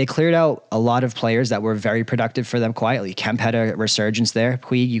 They cleared out a lot of players that were very productive for them quietly. Kemp had a resurgence there.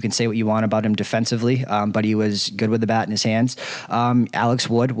 Puig, you can say what you want about him defensively, but he was good with the bat in his hands. Alex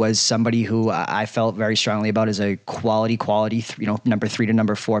Wood was somebody who I felt very strongly about as a quality, number 3 to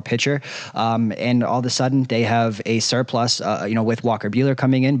number 4 pitcher. And all of a sudden they have a surplus, with Walker Buehler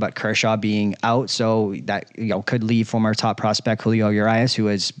coming in, but Kershaw being out. So that, could leave former top prospect Julio Urias, who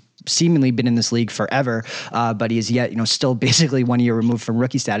has seemingly been in this league forever, but he is yet, still basically 1 year removed from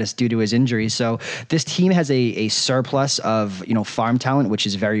rookie status due to his injuries. So this team has a surplus of, farm talent, which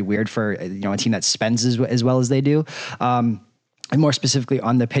is very weird for, a team that spends as well as they do. And more specifically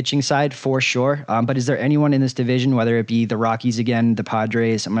on the pitching side, for sure. But is there anyone in this division, whether it be the Rockies again, the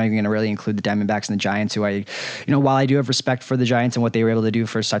Padres, I'm not even going to really include the Diamondbacks and the Giants, who while I do have respect for the Giants and what they were able to do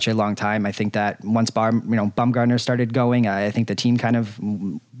for such a long time, I think that once Bumgarner started going, I think the team kind of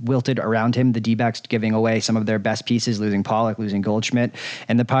wilted around him. The D-backs giving away some of their best pieces, losing Pollock, losing Goldschmidt,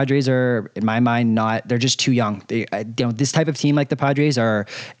 and the Padres are, in my mind, they're just too young. This type of team like the Padres are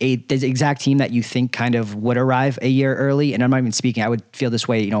the exact team that you think kind of would arrive a year early. And I'm not even speaking, I would feel this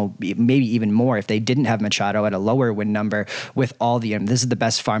way, maybe even more if they didn't have Machado at a lower win number with all this is the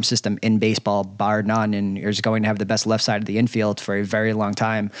best farm system in baseball, bar none, and you're just going to have the best left side of the infield for a very long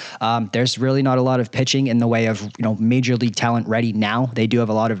time. There's really not a lot of pitching in the way of, major league talent ready now. They do have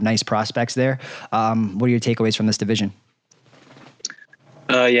a lot of nice prospects there. What are your takeaways from this division?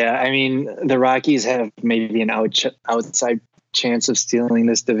 The Rockies have maybe an outside chance of stealing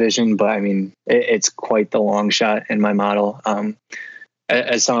this division, but it's quite the long shot in my model.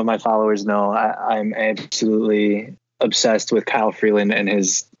 As some of my followers know, I'm absolutely obsessed with Kyle Freeland and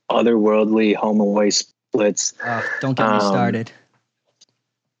his otherworldly home away splits. Don't get me started.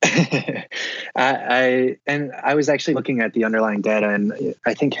 I was actually looking at the underlying data, and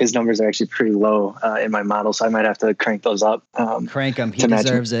I think his numbers are actually pretty low in my model, so I might have to crank those up. Crank him. He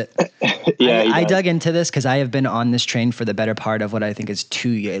deserves it. I dug into this because I have been on this train for the better part of what I think is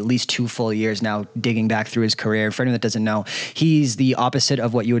at least 2 full years now, digging back through his career. For anyone that doesn't know, he's the opposite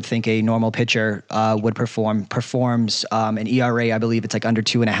of what you would think a normal pitcher would performs an ERA, I believe it's like under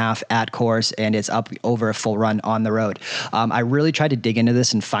 2.5 at course, and it's up over a full run on the road. I really tried to dig into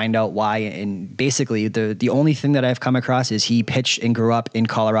this and find out why, and basically the only thing that I've come across is he pitched and grew up in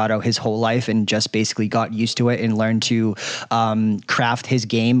Colorado his whole life and just basically got used to it and learned to craft his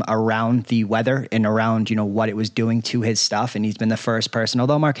game around the weather and around what it was doing to his stuff. And he's been the first person,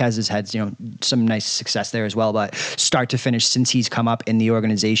 although Marquez has had some nice success there as well, but start to finish since he's come up in the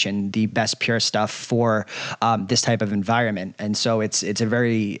organization, the best pure stuff for this type of environment. And so it's a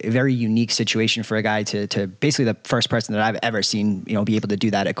very, very unique situation for a guy to basically the first person that I've ever seen be able to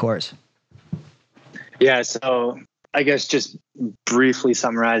do that at course. Yeah, so I guess just briefly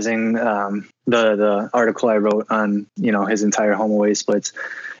summarizing the article I wrote on his entire home away splits,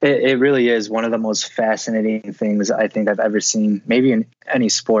 it really is one of the most fascinating things I think I've ever seen, maybe in any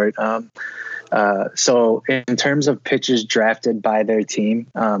sport. So in terms of pitchers drafted by their team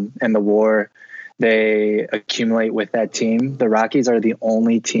and the WAR they accumulate with that team, the Rockies are the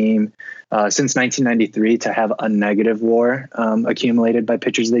only team since 1993 to have a negative WAR accumulated by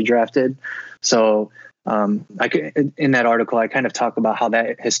pitchers they drafted. So in that article, I kind of talk about how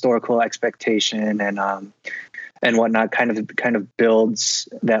that historical expectation and whatnot kind of builds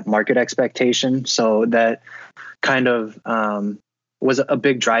that market expectation. So that kind of was a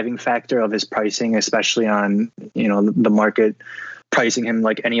big driving factor of his pricing, especially on the market pricing him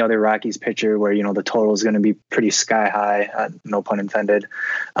like any other Rockies pitcher, where the total is going to be pretty sky high, no pun intended.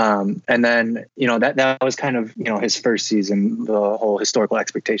 And then that was kind of his first season, the whole historical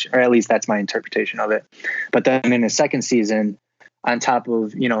expectation, or at least that's my interpretation of it. But then in his second season, on top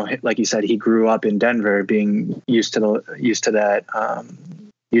of like you said, he grew up in Denver, being used to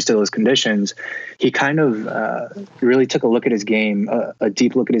those conditions. He kind of really took a look at his game, a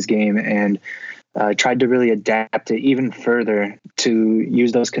deep look at his game, and tried to really adapt it even further to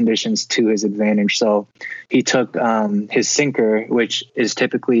use those conditions to his advantage. So he took his sinker, which is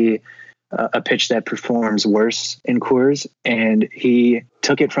typically a pitch that performs worse in Coors, and he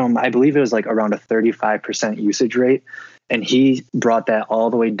took it from, I believe it was like around a 35% usage rate, and he brought that all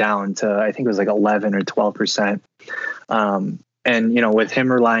the way down to, I think it was like 11 or 12%. And with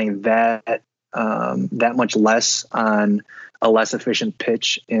him relying that much less on a less efficient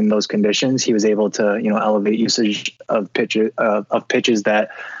pitch in those conditions, he was able to, elevate usage of pitches that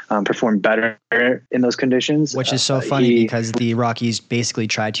perform better in those conditions. Which is so funny because the Rockies basically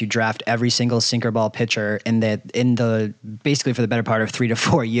tried to draft every single sinker ball pitcher in the basically for the better part of 3 to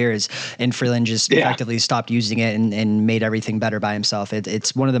 4 years, and Freeland just effectively stopped using it and made everything better by himself.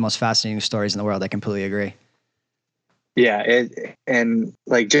 It's one of the most fascinating stories in the world. I completely agree. Yeah, and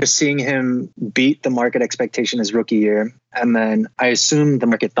like just seeing him beat the market expectation his rookie year, and then I assume the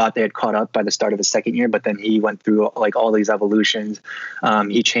market thought they had caught up by the start of his second year, but then he went through like all these evolutions.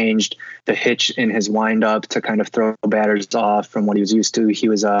 He changed the hitch in his windup to kind of throw batters off from what he was used to.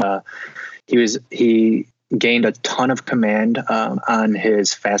 He gained a ton of command on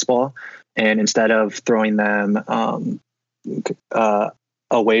his fastball, and instead of throwing them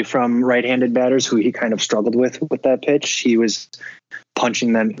away from right-handed batters who he kind of struggled with that pitch, he was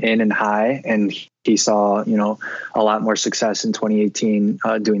punching them in and high, and he saw, a lot more success in 2018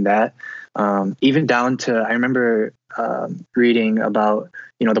 doing that. Even down to, I remember reading about,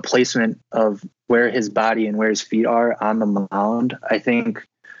 the placement of where his body and where his feet are on the mound. I think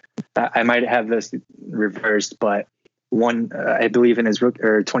I might have this reversed, but I believe in his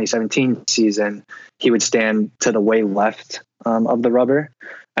 2017 season, he would stand to the way left of the rubber.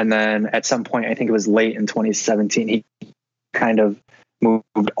 And then at some point, I think it was late in 2017, he kind of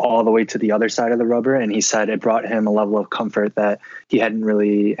moved all the way to the other side of the rubber. And he said it brought him a level of comfort that he hadn't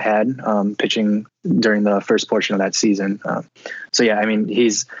really had pitching during the first portion of that season. So yeah, I mean,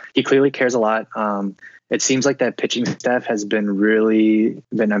 he clearly cares a lot. It seems like that pitching staff has been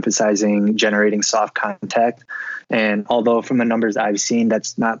emphasizing generating soft contact. And although from the numbers I've seen,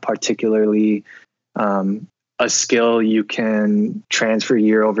 that's not particularly a skill you can transfer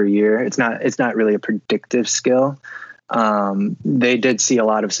year over year. It's not really a predictive skill. They did see a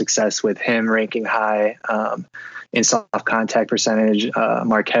lot of success with him ranking high in soft contact percentage.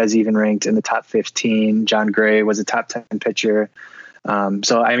 Marquez even ranked in the top 15. John Gray was a top 10 pitcher.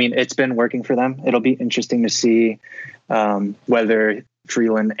 So, I mean, it's been working for them. It'll be interesting to see whether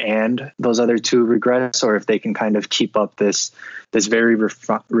Freeland and those other two regress, or if they can kind of keep up this very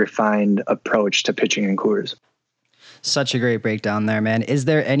refined approach to pitching in Coors. Such a great breakdown there, man. Is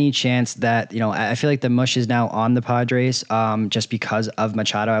there any chance that, I feel like the mush is now on the Padres just because of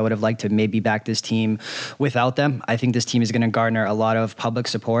Machado? I would have liked to maybe back this team without them. I think this team is going to garner a lot of public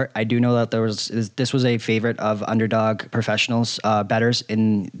support. I do know that this was a favorite of underdog professionals, bettors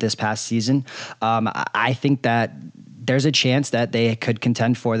in this past season. I think that there's a chance that they could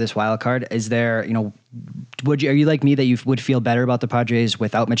contend for this wild card. Is there, are you like me that you would feel better about the Padres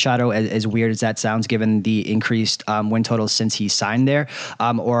without Machado, as weird as that sounds, given the increased win totals since he signed there?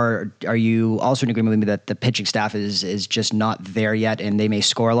 Or are you also in agreement with me that the pitching staff is just not there yet, and they may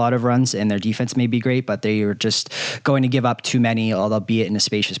score a lot of runs and their defense may be great, but they are just going to give up too many, albeit in a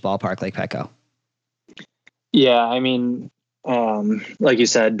spacious ballpark like Petco? Yeah, I mean, like you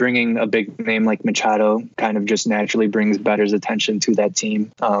said, bringing a big name like Machado kind of just naturally brings bettors' attention to that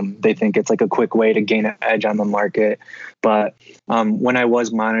team. They think it's like a quick way to gain an edge on the market. But when I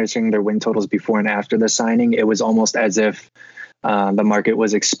was monitoring their win totals before and after the signing, it was almost as if the market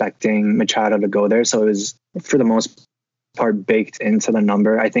was expecting Machado to go there. So it was, for the most part, baked into the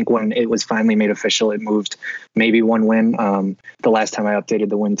number. I think when it was finally made official, it moved maybe one win. The last time I updated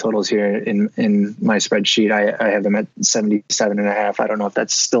the win totals here in my spreadsheet, I have them at 77.5. I don't know if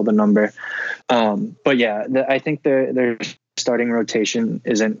that's still the number. But yeah, I think their starting rotation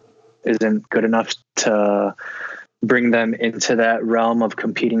isn't good enough to bring them into that realm of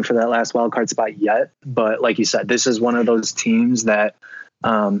competing for that last wild card spot yet. But like you said, this is one of those teams that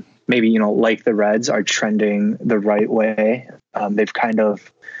maybe, like the Reds, are trending the right way. They've kind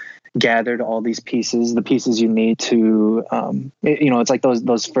of gathered all these pieces, the pieces you need to, it's like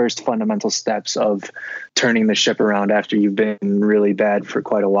those first fundamental steps of turning the ship around after you've been really bad for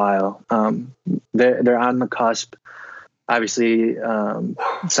quite a while. They're on the cusp. Obviously,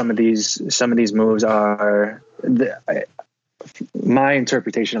 some of these moves are, my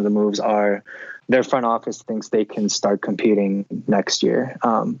interpretation of the moves are, their front office thinks they can start competing next year.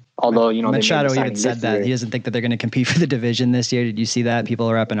 Although, Machado even said that he doesn't think that they're going to compete for the division this year. Did you see that? People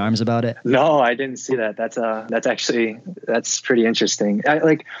are up in arms about it. No, I didn't see that. That's pretty interesting.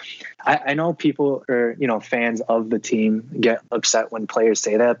 I know people or, fans of the team get upset when players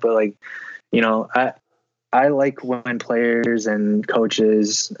say that, but I like when players and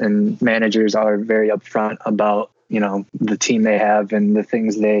coaches and managers are very upfront about, the team they have and the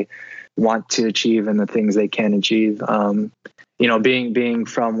things they want to achieve and the things they can achieve. Being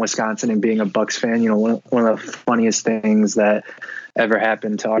from Wisconsin and being a Bucks fan, one of the funniest things that ever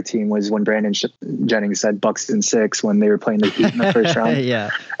happened to our team was when Brandon Jennings said Bucks in 6 when they were playing the Heat in the first round.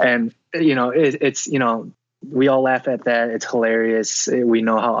 Yeah. And, it's we all laugh at that. It's hilarious. We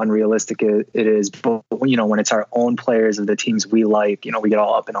know how unrealistic it is. But, when it's our own players of the teams we like, we get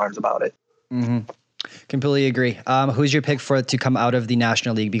all up in arms about it. Mm-hmm. Completely agree. Who's your pick for it to come out of the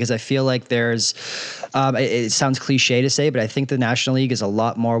National League? Because I feel like there's, it sounds cliche to say, but I think the National League is a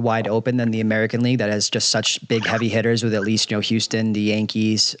lot more wide open than the American League that has just such big heavy hitters with at least, Houston, the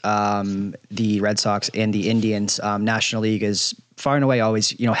Yankees, the Red Sox, and the Indians. National League is far and away always,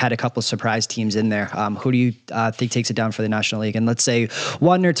 had a couple of surprise teams in there. Who do you think takes it down for the National League? And let's say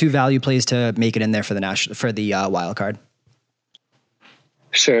 1 or 2 value plays to make it in there for the wild card.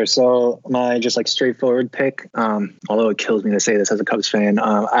 Sure. So my just straightforward pick, although it kills me to say this as a Cubs fan,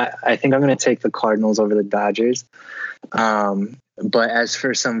 I think I'm going to take the Cardinals over the Dodgers. But as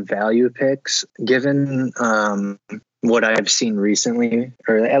for some value picks, given what I've seen recently,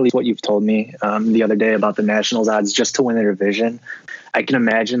 or at least what you've told me the other day about the Nationals odds just to win the division, I can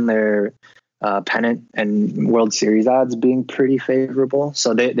imagine their pennant and World Series odds being pretty favorable.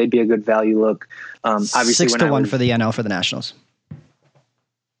 So they'd be a good value look. Obviously, 6-1 for the NL for the Nationals.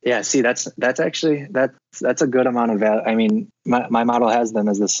 Yeah, see, that's actually that's a good amount of value. I mean, my model has them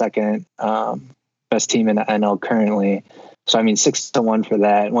as the second best team in the NL currently. So I mean, 6-1 for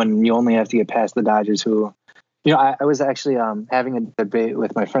that. When you only have to get past the Dodgers, who, I was actually having a debate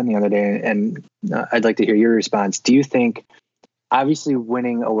with my friend the other day, and I'd like to hear your response. Do you think, obviously,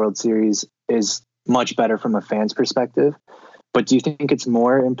 winning a World Series is much better from a fan's perspective? But do you think it's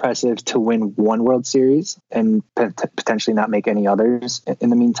more impressive to win one World Series and potentially not make any others in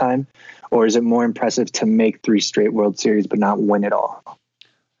the meantime? Or is it more impressive to make 3 straight World Series but not win it all?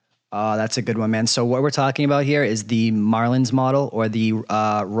 Oh, that's a good one, man. So what we're talking about here is the Marlins model or the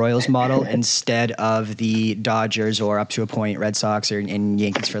Royals model instead of the Dodgers or up to a point Red Sox or in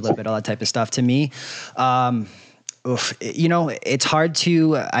Yankees for a little bit, all that type of stuff. To me, it's hard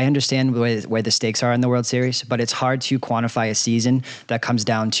to, I understand where the stakes are in the World Series, but it's hard to quantify a season that comes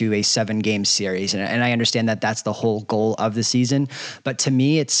down to a 7-game series. And I understand that that's the whole goal of the season. But to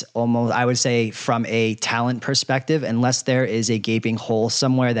me, it's almost, I would say from a talent perspective, unless there is a gaping hole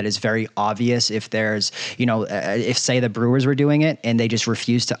somewhere that is very obvious, if there's, if say the Brewers were doing it and they just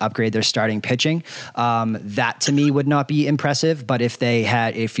refused to upgrade their starting pitching, that to me would not be impressive. But if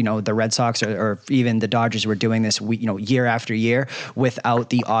the Red Sox or even the Dodgers were doing this year after year without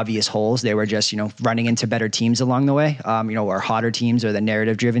the obvious holes, they were just, running into better teams along the way, or hotter teams or the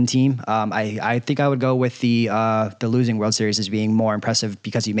narrative driven team. I think I would go with the losing World Series as being more impressive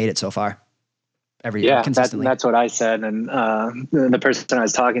because you made it so far every year consistently. That's what I said. And the person I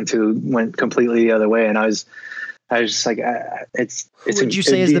was talking to went completely the other way. And I was just like, it's. Would you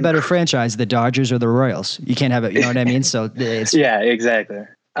say is the better franchise, the Dodgers or the Royals? You can't have it. You know what I mean? So it's yeah, exactly.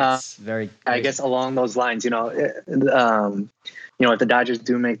 Very. I guess along those lines, if the Dodgers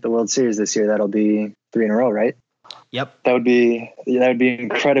do make the World Series this year, that'll be 3 in a row, right? Yep. That would be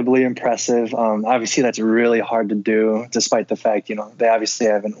incredibly impressive. Obviously, that's really hard to do, despite the fact they obviously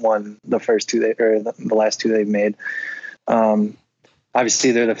haven't won the first 2 the last 2 they've made.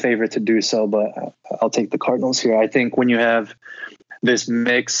 Obviously, they're the favorite to do so, but I'll take the Cardinals here. I think when you have this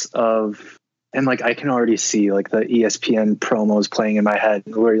mix of, and I can already see the ESPN promos playing in my head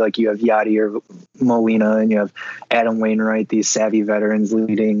where you have Yachty or Molina and you have Adam Wainwright, these savvy veterans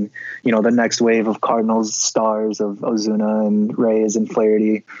leading, the next wave of Cardinals stars of Ozuna and Reyes and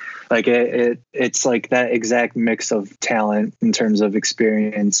Flaherty. It's that exact mix of talent in terms of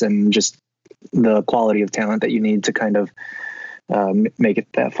experience and just the quality of talent that you need to kind of make it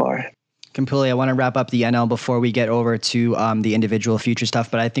that far. Completely. I want to wrap up the NL before we get over to the individual future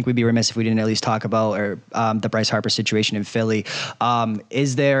stuff, but I think we'd be remiss if we didn't at least talk about the Bryce Harper situation in Philly.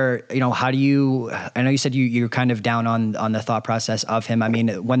 Is there, how do you? I know you said you're kind of down on the thought process of him. I mean,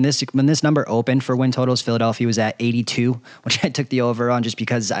 when this number opened for win totals, Philadelphia was at 82, which I took the over on just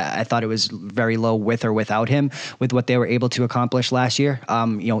because I thought it was very low with or without him, with what they were able to accomplish last year.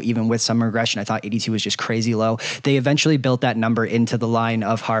 Even with some regression, I thought 82 was just crazy low. They eventually built that number into the line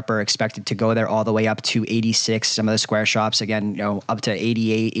of Harper expected to go there all the way up to 86. Some of the square shops, again, up to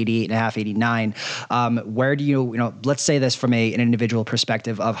 88, 88 and a half, 89. Where do you let's say this from an individual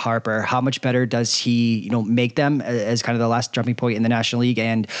perspective of Harper, how much better does he, make them as kind of the last jumping point in the National League?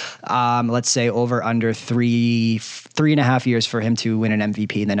 And let's say over under 3.5 years for him to win an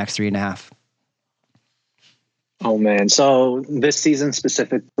MVP in the next 3.5. Oh man. So this season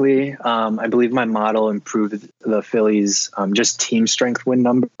specifically, I believe my model improved the Phillies just team strength win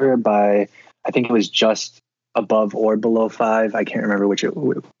number by, I think it was just above or below 5. I can't remember which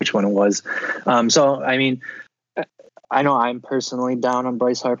one it was. So I mean, I know I'm personally down on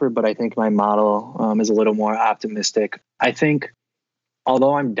Bryce Harper, but I think my model is a little more optimistic. I think,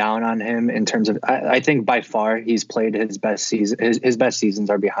 although I'm down on him in terms of, I think by far he's played his best season. His best seasons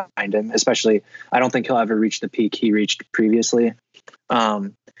are behind him. Especially, I don't think he'll ever reach the peak he reached previously.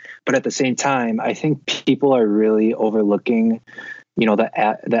 But at the same time, I think people are really overlooking,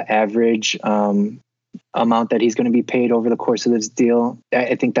 the average amount that he's going to be paid over the course of this deal.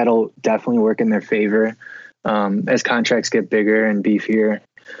 I think that'll definitely work in their favor as contracts get bigger and beefier.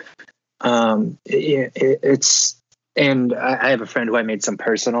 And I have a friend who I made some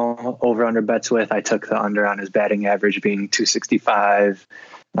personal over-under bets with. I took the under on his batting average being 265.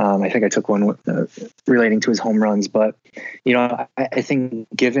 I think I took one relating to his home runs. But, I think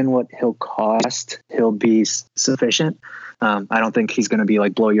given what he'll cost, he'll be sufficient. I don't think he's going to be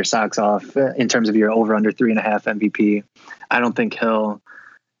like blow your socks off in terms of your over-under 3.5 MVP. I don't think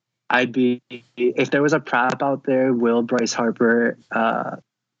if there was a prop out there, will Bryce Harper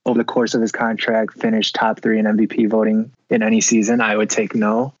over the course of his contract finish top 3 in MVP voting in any season, I would take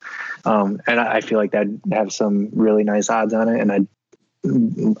no. And I feel like that'd have some really nice odds on it. And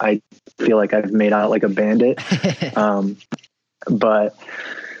I feel like I've made out like a bandit. But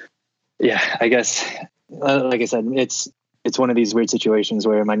yeah, I guess, like I said, it's one of these weird situations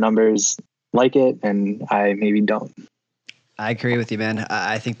where my numbers like it and I maybe don't. I agree with you, man.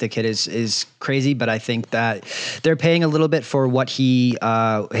 I think the kid is crazy, but I think that they're paying a little bit for what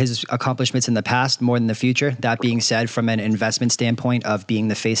his accomplishments in the past more than the future. That being said, from an investment standpoint of being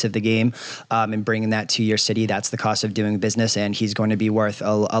the face of the game and bringing that to your city, that's the cost of doing business, and he's going to be worth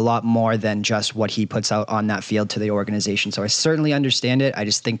a lot more than just what he puts out on that field to the organization. So I certainly understand it. I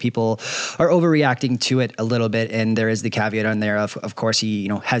just think people are overreacting to it a little bit, and there is the caveat on there of course, he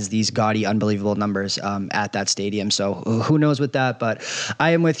has these gaudy, unbelievable numbers at that stadium. So who knows with that, but I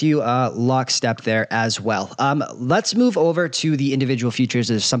am with you lockstep there as well. Let's move over to the individual futures.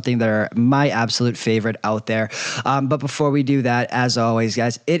 Is something that are my absolute favorite out there. But before we do that, as always,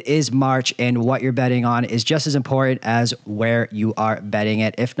 guys, it is March, and what you're betting on is just as important as where you are betting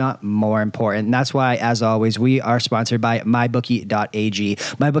it, if not more important. And that's why, as always, we are sponsored by mybookie.ag.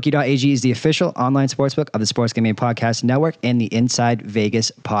 Mybookie.ag is the official online sportsbook of the Sports Gaming Podcast Network and the Inside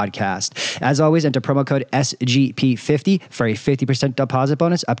Vegas podcast. As always, enter promo code SGP50 for a 50% deposit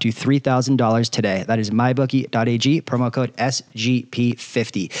bonus up to $3,000 today. That is mybookie.ag, promo code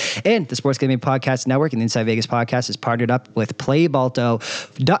SGP50. And the Sports Gaming Podcast Network and the Inside Vegas podcast is partnered up with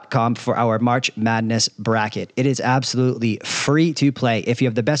playbalto.com for our March Madness bracket. It is absolutely free to play. If you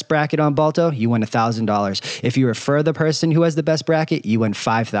have the best bracket on Balto, you win $1,000. If you refer the person who has the best bracket, you win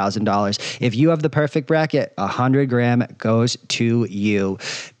 $5,000. If you have the perfect bracket, $100 goes to you.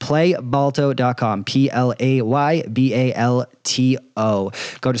 Playbalto.com, PLAYBALTO.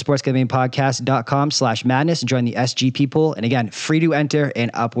 Go to sportsgamingpodcast.com/madness and join the SGP pool. And again, free to enter and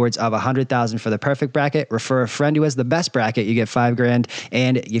upwards of $100,000 for the perfect bracket. Refer a friend who has the best bracket, you get $5,000.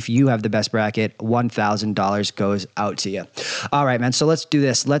 And if you have the best bracket, $1,000 goes out to you. All right, man. So let's do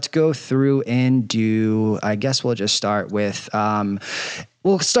this. Let's go through and do, I guess we'll just start with,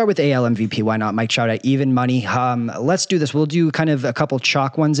 we'll start with AL MVP. Why not? Mike Trout at even money. Let's do this. We'll do kind of a couple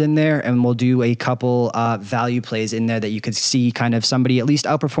chalk ones in there, and we'll do a couple value plays in there that you could see kind of somebody at least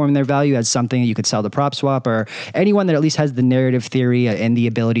outperforming their value as something you could sell the prop swap, or anyone that at least has the narrative theory and the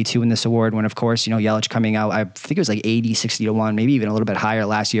ability to win this award. When, of course, Yelich coming out, I think it was like 80, 60 to 1, maybe even a little bit higher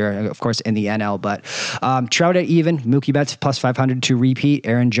last year, of course, in the NL. But Trout at even, Mookie Betts plus 500 to repeat,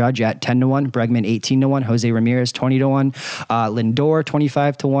 Aaron Judge at 10 to 1, Bregman 18 to 1, Jose Ramirez 20 to 1, Lindor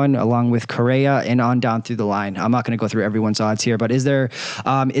 25 to 1, along with Correa, and on down through the line. I'm not going to go through everyone's odds here, but is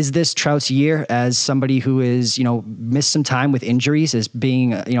this Trout's year as somebody who is, missed some time with injuries, is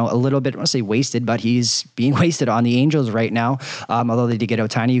being, a little bit, I want to say wasted, but he's being wasted on the Angels right now. Although they did get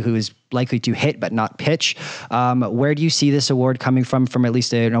Ohtani, who is likely to hit but not pitch. Where do you see this award coming from at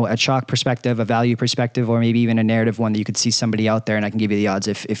least a chalk perspective, a value perspective, or maybe even a narrative one that you could see somebody out there, and I can give you the odds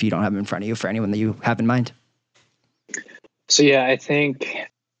if you don't have them in front of you, for anyone that you have in mind? So yeah, I think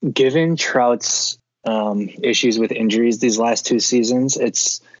given Trout's issues with injuries these last 2 seasons,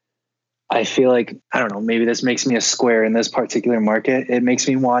 I feel like, I don't know, maybe this makes me a square in this particular market. It makes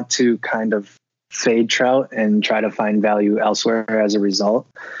me want to kind of fade Trout and try to find value elsewhere as a result.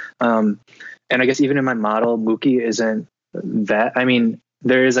 And I guess even in my model, Mookie isn't that. I mean,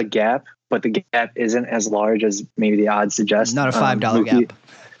 there is a gap, but the gap isn't as large as maybe the odds suggest. Not a $5 gap.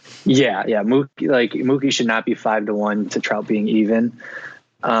 Yeah. Mookie should not be 5-1 to Trout being even.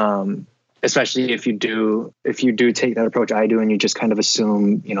 Especially if you do take that approach I do, and you just kind of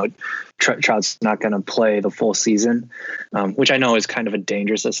assume, Trout's not going to play the full season, which I know is kind of a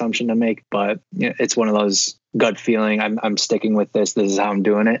dangerous assumption to make, but it's one of those gut feeling. I'm sticking with this. This is how I'm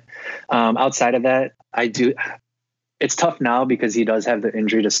doing it. Outside of that, it's tough now because he does have the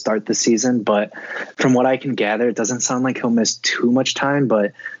injury to start the season, but from what I can gather, it doesn't sound like he'll miss too much time,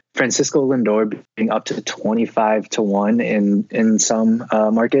 but Francisco Lindor being up to 25-1 in some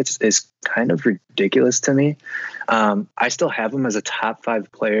markets is kind of ridiculous to me. I still have him as a top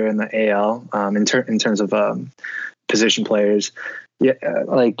 5 player in the AL in terms of position players. Yeah,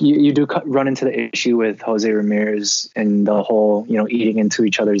 like you do run into the issue with Jose Ramirez and the whole eating into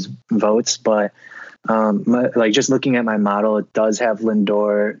each other's votes, but just looking at my model, it does have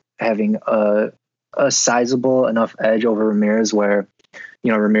Lindor having a sizable enough edge over Ramirez where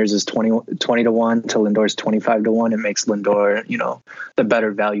Ramirez is 20-1 to Lindor's 25-1. It makes Lindor, the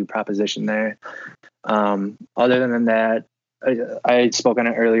better value proposition there. Other than that, I had spoken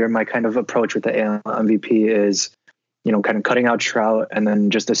on it earlier. My kind of approach with the AL MVP is, kind of cutting out Trout and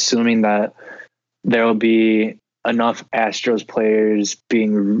then just assuming that there will be enough Astros players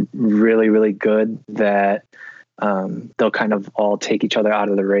being really, really good that they'll kind of all take each other out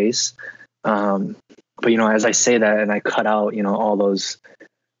of the race. But as I say that and I cut out, all those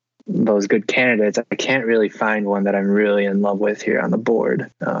good candidates, I can't really find one that I'm really in love with here on the board.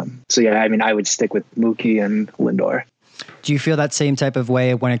 So yeah, I would stick with Mookie and Lindor. Do you feel that same type of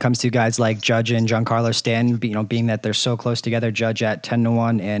way when it comes to guys like Judge and Giancarlo Stanton, being that they're so close together, Judge at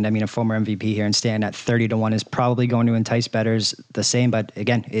 10-1, and a former MVP here and Stanton at 30-1 is probably going to entice bettors the same, but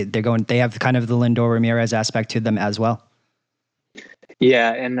again, they have kind of the Lindor Ramirez aspect to them as well.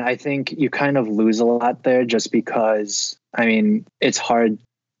 Yeah, and I think you kind of lose a lot there just because, it's hard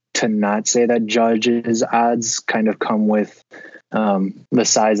to not say that Judge's odds kind of come with the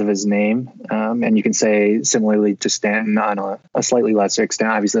size of his name. And you can say similarly to Stanton on a slightly lesser extent.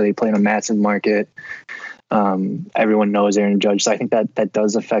 Obviously, they play in a massive market. Everyone knows Aaron Judge. So I think that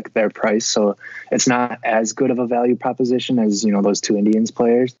does affect their price. So it's not as good of a value proposition as, those two Indians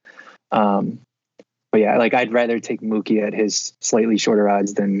players. But yeah, I'd rather take Mookie at his slightly shorter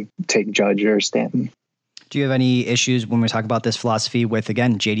odds than take Judge or Stanton. Do you have any issues when we talk about this philosophy with,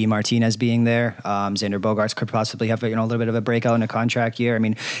 again, JD Martinez being there? Xander Bogaerts could possibly have a little bit of a breakout in a contract year.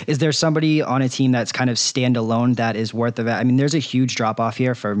 Is there somebody on a team that's kind of standalone that is worth of it? There's a huge drop off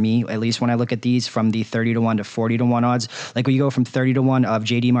here for me, at least when I look at these from the 30-1 to 40-1 odds. Like when you go from 30-1 of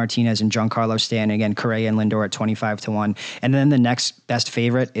JD Martinez and Giancarlo Stanton, again, Correa and Lindor at 25-1, and then the next best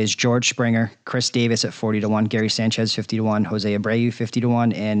favorite is George Springer, Chris Davis at 40-1, Gary Sanchez 50-1, Jose Abreu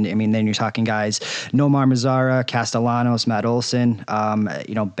 50-1, and then you're talking guys Nomar Mazara, Castellanos, Matt Olson,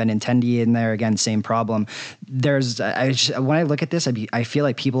 Benintendi in there again, same problem. When I look at this, I feel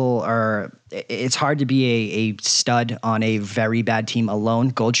like it's hard to be a stud on a very bad team alone.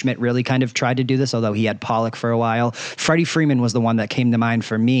 Goldschmidt really kind of tried to do this, although he had Pollock for a while. Freddie Freeman was the one that came to mind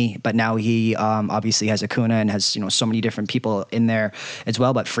for me, but now he obviously has Acuna and has so many different people in there as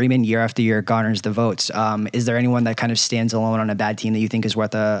well. But Freeman year after year garners the votes. Is there anyone that kind of stands alone on a bad team that you think is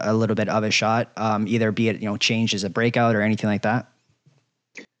worth a little bit of a shot? Either be it changed as a breakout or anything like that?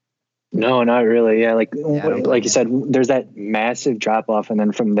 No, not really. Yeah, like you said, there's that massive drop off, and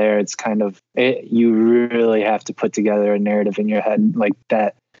then from there, it's kind of you really have to put together a narrative in your head like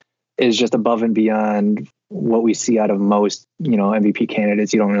that is just above and beyond what we see out of most MVP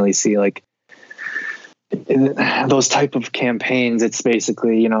candidates. You don't really see like those type of campaigns. It's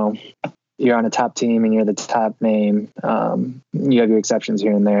basically you're on a top team and you're the top name. You have your exceptions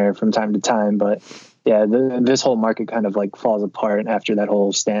here and there from time to time, but yeah, this whole market kind of falls apart after that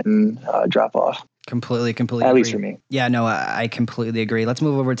whole Stanton drop off. Completely At agree. Least for me. Yeah, no, I completely agree. Let's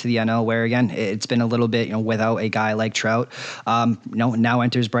move over to the NL, where again it's been a little bit without a guy like Trout. Now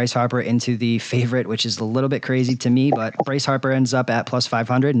enters Bryce Harper into the favorite, which is a little bit crazy to me, but Bryce Harper ends up at plus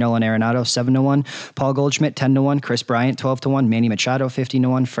 500. Nolan Arenado 7-1, Paul Goldschmidt 10-1, Chris Bryant 12-1, Manny Machado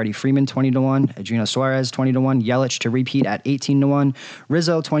 15-1, Freddie Freeman 20-1, Eugenio Suarez 20-1, Yelich to repeat at 18-1,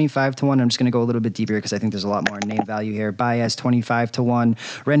 Rizzo 25-1. I'm just going to go a little bit deeper because I think there's a lot more name value here. Baez 25-1,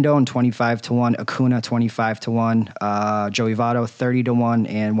 Rendon 25-1, Acuna 25-1, Joey Votto 30-1,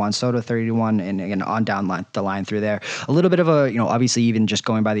 and Juan Soto 30-1, and again on down the line through there. A little bit of a obviously even just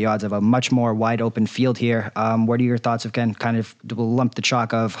going by the odds of a much more wide open field here. What are your thoughts of kind of we'll lump the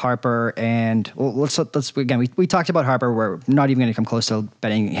chalk of Harper and let's again we talked about Harper. We're not even going to come close to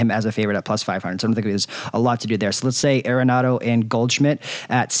betting him as a favorite at plus 500. So I don't think there's a lot to do there. So let's say Arenado and Goldschmidt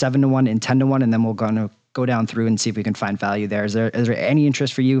at 7-1 and 10-1, and then we're going to go down through and see if we can find value there. Is there any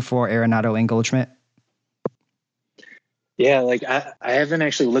interest for you for Arenado and Goldschmidt? Yeah, like I haven't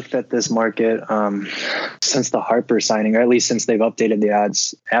actually looked at this market since the Harper signing, or at least since they've updated the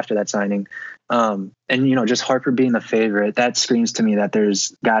odds after that signing. And, just Harper being the favorite, that screams to me that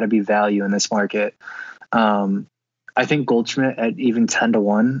there's got to be value in this market. I think Goldschmidt at even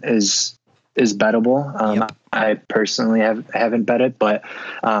 10-1 is bettable. Yep. I personally haven't bet it, but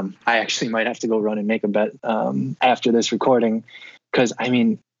I actually might have to go run and make a bet after this recording, because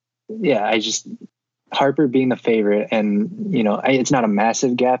Harper being the favorite, and it's not a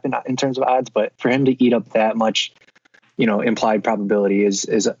massive gap in terms of odds, but for him to eat up that much, implied probability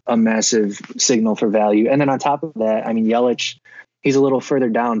is a massive signal for value. And then on top of that, Yelich, he's a little further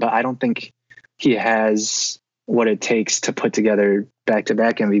down, but I don't think he has what it takes to put together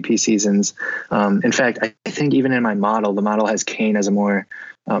back-to-back MVP seasons. In fact, I think even in my model, the model has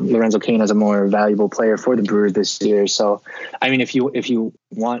Lorenzo Cain as a more valuable player for the Brewers this year. So, if you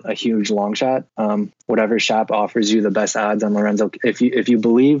want a huge long shot, whatever shop offers you the best odds on Lorenzo, if you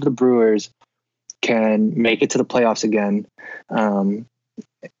believe the Brewers can make it to the playoffs again, then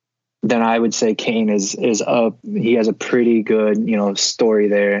I would say Cain he has a pretty good, story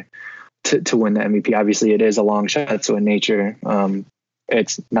there to win the MVP. Obviously it is a long shot, so in nature,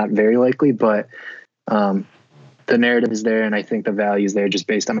 it's not very likely, but the narrative is there, and I think the value is there just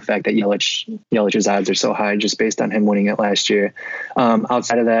based on the fact that Yelich's odds are so high, just based on him winning it last year.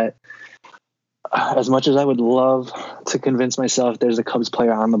 Outside of that, as much as I would love to convince myself there's a Cubs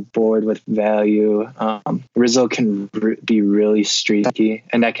player on the board with value, Rizzo can be really streaky,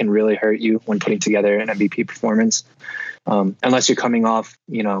 and that can really hurt you when putting together an MVP performance. Unless you're coming off,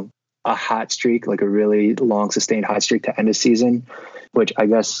 a hot streak, like a really long sustained hot streak to end a season, which I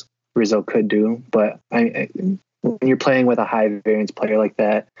guess Rizzo could do. But when you're playing with a high variance player like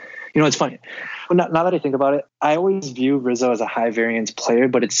that, it's funny. Now that I think about it, I always view Rizzo as a high variance player,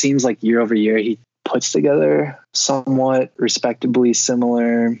 but it seems like year over year he puts together somewhat respectably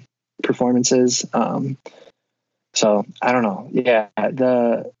similar performances. So I don't know. Yeah,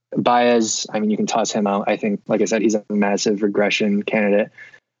 the Baez, you can toss him out. I think, like I said, he's a massive regression candidate.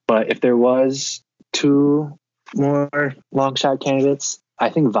 But if there was two more long shot candidates, I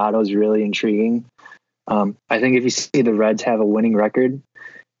think Votto's really intriguing. I think if you see the Reds have a winning record,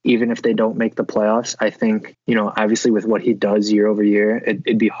 even if they don't make the playoffs, I think, obviously with what he does year over year,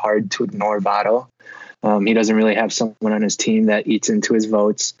 it'd be hard to ignore Votto. He doesn't really have someone on his team that eats into his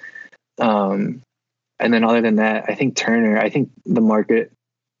votes. And then other than that, I think the market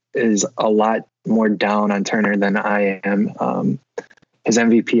is a lot more down on Turner than I am. His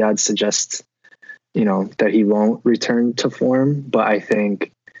MVP odds suggest, that he won't return to form, but I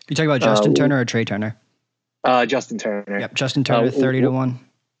think you talking about Justin Turner or Trey Turner? Justin Turner. Yep, Justin Turner, 30-1.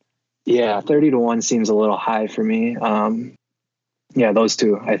 Yeah, 30-1 seems a little high for me. Yeah, those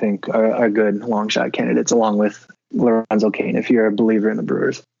two I think are good long shot candidates, along with Lorenzo Cain, if you're a believer in the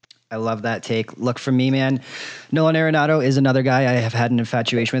Brewers. I love that take. Look, for me, man, Nolan Arenado is another guy I have had an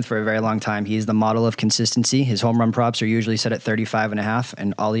infatuation with for a very long time. He's the model of consistency. His home run props are usually set at 35.5,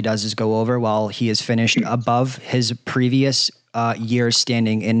 and all he does is go over, while he has finished above his previous years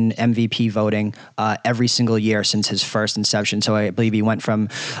standing in MVP voting every single year since his first inception. So I believe he went from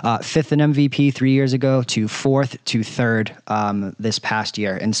fifth in MVP 3 years ago to fourth to third this past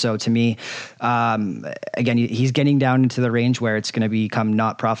year. And so to me, again, he's getting down into the range where it's going to become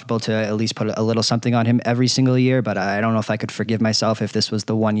not profitable to at least put a little something on him every single year. But I don't know if I could forgive myself if this was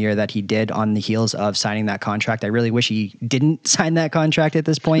the 1 year that he did on the heels of signing that contract. I really wish he didn't sign that contract at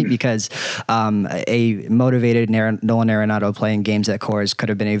this point, because a motivated Nolan Arenado playing games at Coors could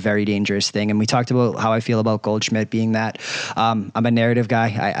have been a very dangerous thing. And we talked about how I feel about Goldschmidt being that. I'm a narrative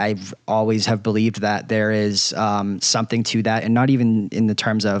guy. I've always have believed that there is something to that, and not even in the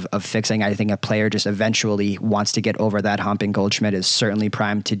terms of fixing. I think a player just eventually wants to get over that hump, and Goldschmidt is certainly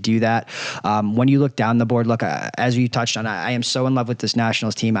primed to do that. When you look down the board, look, as you touched on, I am so in love with this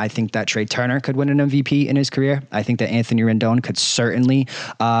Nationals team. I think that Trey Turner could win an MVP in his career. I think that Anthony Rendon could certainly,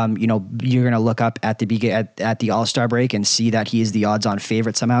 you're going to look up at the All-Star break and see that he is the odds-on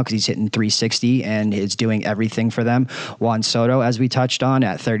favorite somehow, because he's hitting 360 and is doing everything for them. Juan Soto, as we touched on,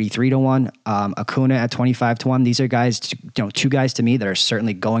 at 33-1, Acuna at 25-1. These are guys, two guys to me that are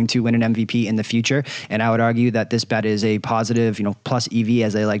certainly going to win an MVP in the future. And I would argue that this bet is a positive, plus EV,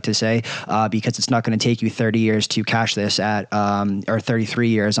 as they like to say, because it's not going to take you 30 years to cash this at, or 33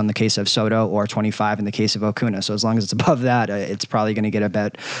 years on the case of Soto, or 25 in the case of Acuna. So as long as it's above that, it's probably going to get a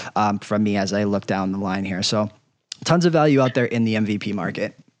bet from me as I look down the line here. So tons of value out there in the MVP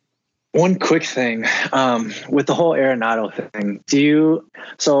market. One quick thing, with the whole Arenado thing,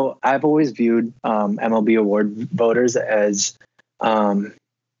 so I've always viewed MLB award voters as,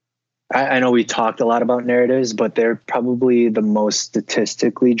 I know we talked a lot about narratives, but they're probably the most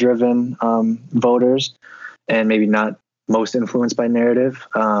statistically driven voters, and maybe not most influenced by narrative.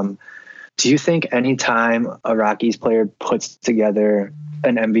 Do you think anytime a Rockies player puts together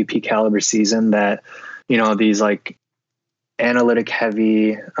an MVP caliber season that, these like analytic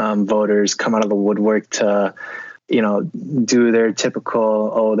heavy voters come out of the woodwork to, do their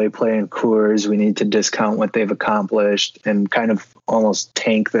typical, oh, they play in Coors, we need to discount what they've accomplished, and kind of almost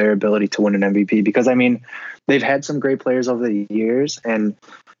tank their ability to win an MVP? Because I mean, they've had some great players over the years, and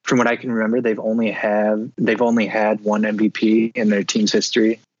from what I can remember, they've only had one MVP in their team's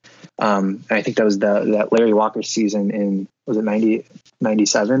history. And I think that was that Larry Walker season in, was it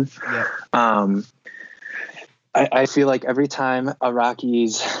 97? Yeah. I feel like every time a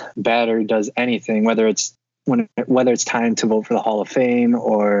Rockies batter does anything, whether it's time to vote for the Hall of Fame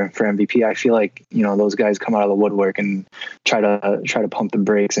or for MVP, I feel like, those guys come out of the woodwork and try to pump the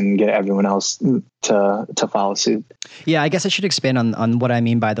brakes and get everyone else to follow suit. Yeah, I guess I should expand on what I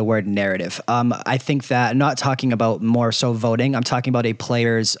mean by the word narrative. I think that I'm not talking about more so voting. I'm talking about a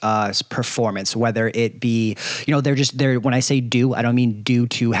player's performance, whether it be, they're when I say due, I don't mean due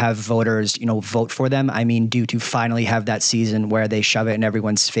to have voters, vote for them. I mean due to finally have that season where they shove it in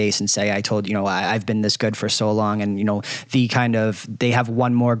everyone's face and say, I've been this good for so long. And, they have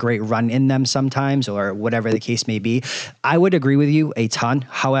one more great run in them sometimes, or whatever the case may be. I would agree with you a ton.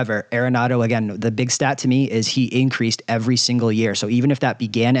 However, Arenado, again, the big stat to me is he increased every single year. So even if that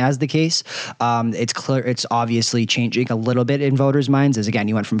began as the case, it's clear, it's obviously changing a little bit in voters' minds, as again,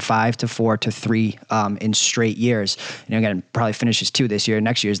 you went from 5 to 4 to 3 in straight years. Again, probably finishes 2 this year.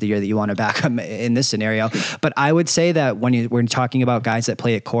 Next year is the year that you want to back him in this scenario. But I would say that when we're talking about guys that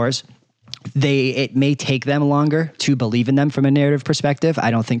play at Coors, it may take them longer to believe in them from a narrative perspective.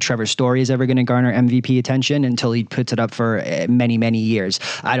 I don't think Trevor Story is ever going to garner MVP attention until he puts it up for many, many years.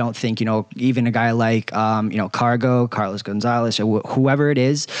 I don't think, even a guy like, Carlos Gonzalez, or whoever it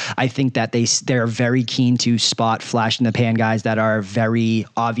is, I think that they're very keen to spot flash in the pan guys that are very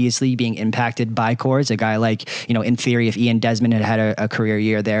obviously being impacted by Coors. A guy like, in theory, if Ian Desmond had a career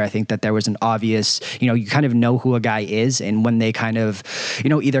year there, I think that there was an obvious, you kind of know who a guy is. And when they kind of,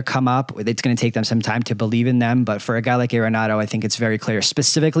 either come up, it's going to take them some time to believe in them. But for a guy like Arenado, I think it's very clear,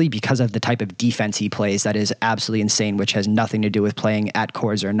 specifically because of the type of defense he plays, that is absolutely insane, which has nothing to do with playing at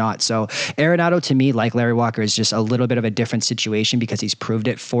Coors or not. So Arenado, to me, like Larry Walker, is just a little bit of a different situation because he's proved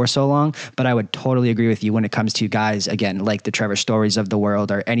it for so long. But I would totally agree with you when it comes to guys, again, like the Trevor Stories of the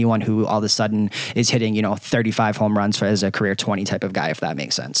world, or anyone who all of a sudden is hitting, 35 home runs as a career 20 type of guy, if that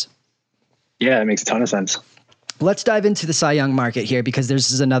makes sense. Yeah, it makes a ton of sense. Let's dive into the Cy Young market here, because this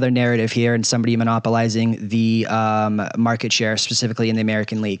is another narrative here and somebody monopolizing the market share, specifically in the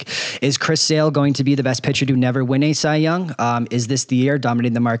American League. Is Chris Sale going to be the best pitcher to never win a Cy Young? Is this the year,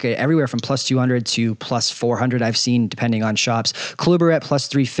 dominating the market everywhere from plus 200 to plus 400 I've seen, depending on shops. Kluber at plus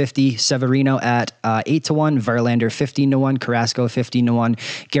 350, Severino at 8-1, Verlander 15-1, Carrasco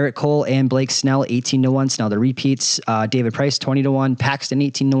 15-1, Garrett Cole and Blake Snell 18-1. Snell the repeats. David Price 20-1, Paxton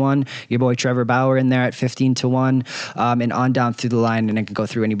 18-1, your boy Trevor Bauer in there at 15-1. And on down through the line, and I can go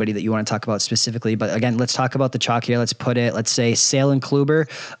through anybody that you want to talk about specifically. But again, let's talk about the chalk here. Let's say Sale and Kluber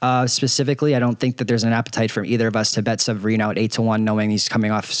specifically. I don't think that there's an appetite from either of us to bet Severino at 8-1, knowing he's coming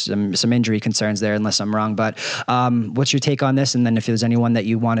off some injury concerns there, unless I'm wrong. But what's your take on this? And then if there's anyone that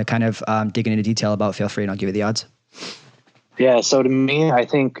you want to kind of dig into detail about, feel free and I'll give you the odds. Yeah, so to me, I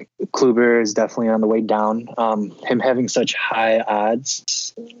think Kluber is definitely on the way down. Him having such high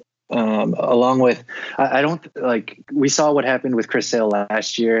odds, along with, I don't like, we saw what happened with Chris Sale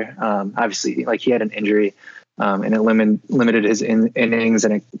last year. Obviously, like, he had an injury, and it limited his innings,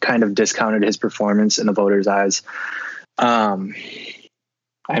 and it kind of discounted his performance in the voters' eyes. I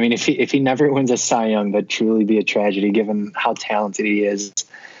mean, if he never wins a Cy Young, that'd truly be a tragedy, given how talented he is.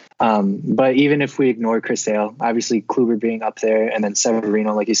 But even if we ignore Chris Sale, obviously Kluber being up there, and then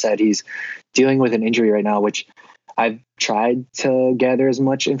Severino, like you said, he's dealing with an injury right now, which I've tried to gather as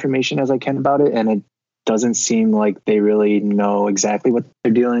much information as I can about it, and it doesn't seem like they really know exactly what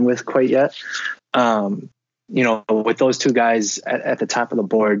they're dealing with quite yet. With those two guys at the top of the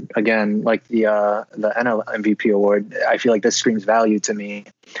board, again, like the NL MVP award, I feel like this screams value to me.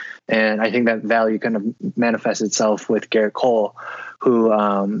 And I think that value kind of manifests itself with Garrett Cole, who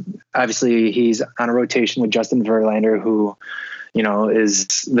obviously he's on a rotation with Justin Verlander, who, is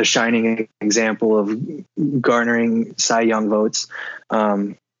the shining example of garnering Cy Young votes.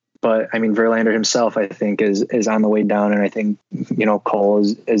 But I mean, Verlander himself, I think, is on the way down, and I think Cole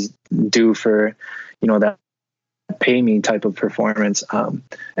is due for that pay me type of performance.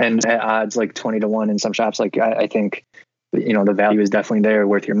 And at odds like 20-1 in some shops, like I think the value is definitely there,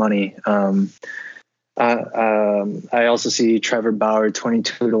 worth your money. I also see Trevor Bauer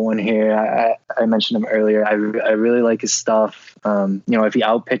 22-1 here. I mentioned him earlier. I really like his stuff. If he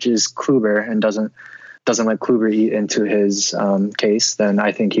outpitches Kluber and doesn't let Kluber eat into his case, then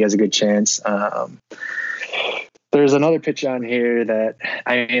I think he has a good chance. There's another pitch on here that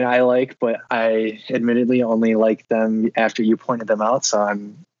I like, but I admittedly only like them after you pointed them out. So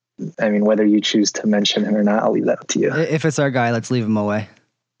whether you choose to mention him or not, I'll leave that up to you. If it's our guy, let's leave him away.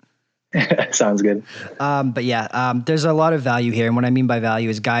 Sounds good. But yeah, there's a lot of value here. And what I mean by value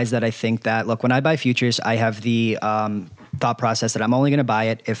is guys that I think that, look, when I buy futures, I have the thought process that I'm only going to buy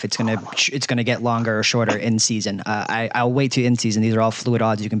it if it's going to get longer or shorter in season. I'll wait to in season. These are all fluid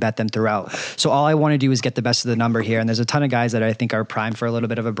odds. You can bet them throughout. So all I want to do is get the best of the number here. And there's a ton of guys that I think are primed for a little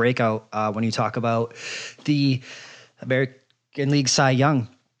bit of a breakout when you talk about the American League Cy Young.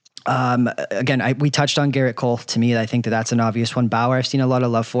 Again, we touched on Garrett Cole. To me, I think that's an obvious one. Bauer, I've seen a lot of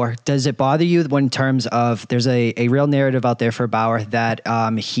love for. Does it bother you when, in terms of, there's a real narrative out there for Bauer that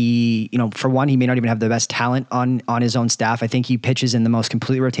he, for one, he may not even have the best talent on his own staff. I think he pitches in the most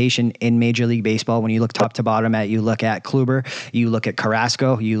complete rotation in Major League Baseball. When you look top to bottom you look at Kluber, you look at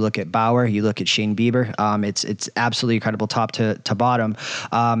Carrasco, you look at Bauer, you look at Shane Bieber. It's absolutely incredible top to bottom.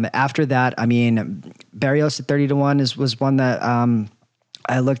 After that, Barrios at 30-1 was one that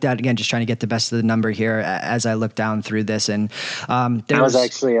I looked at, again, just trying to get the best of the number here as I look down through this. And that was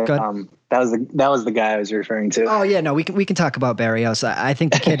actually that was the guy I was referring to. Oh yeah, no, we can talk about Barrios. I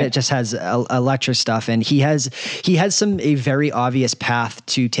think the kid just has electric stuff, and he has a very obvious path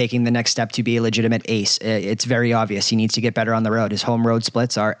to taking the next step to be a legitimate ace. It's very obvious. He needs to get better on the road. His home road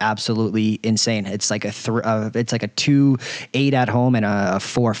splits are absolutely insane. It's like a 2.8 at home and a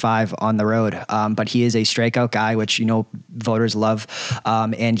 4.5 on the road. But he is a strikeout guy, which voters love,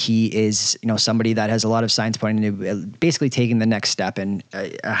 and he is somebody that has a lot of signs pointing to basically taking the next step. And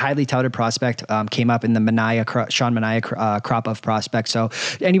a highly touted prospect, came up in the Sean Manaea crop of prospects. So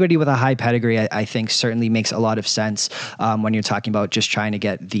anybody with a high pedigree, I think certainly makes a lot of sense when you're talking about just trying to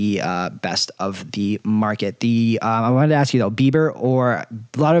get the best of the market. I wanted to ask you though, Bieber, or a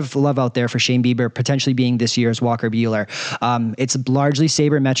lot of love out there for Shane Bieber potentially being this year's Walker Buehler. It's largely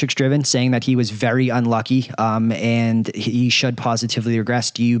sabermetrics driven, saying that he was very unlucky and he should positively regress.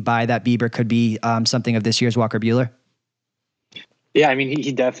 Do you buy that Bieber could be something of this year's Walker Buehler? Yeah,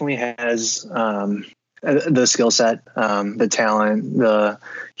 he definitely has the skill set, the talent.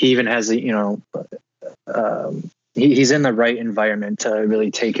 He even has he's in the right environment to really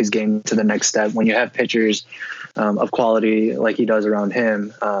take his game to the next step. When you have pitchers of quality like he does around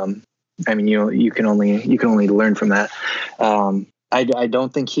him, you can only learn from that. I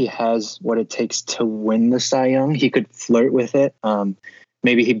don't think he has what it takes to win the Cy Young. He could flirt with it.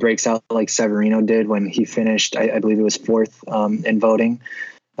 Maybe he breaks out like Severino did when he finished, I believe it was 4th in voting.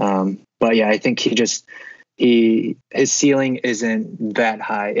 But yeah, I think his ceiling isn't that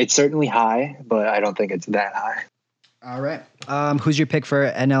high. It's certainly high, but I don't think it's that high. All right. Who's your pick for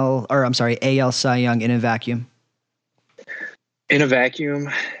AL Cy Young in a vacuum? In a vacuum?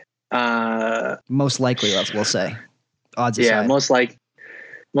 Most likely, we'll say. Odds aside. Yeah,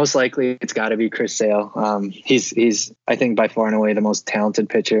 most likely it's got to be Chris Sale. He's I think by far and away the most talented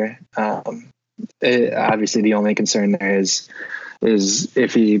pitcher. Obviously the only concern there is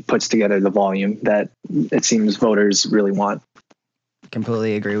if he puts together the volume that it seems voters really want.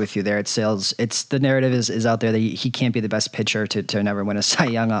 Completely agree with you there. It's the narrative is out there that he can't be the best pitcher to never win a Cy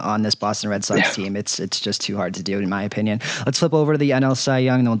Young on this Boston Red Sox team. It's just too hard to do, in my opinion. Let's flip over to the NL Cy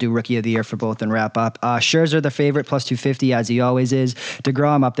Young, and then we'll do Rookie of the Year for both and wrap up. Scherzer, the favorite, plus 250, as he always is.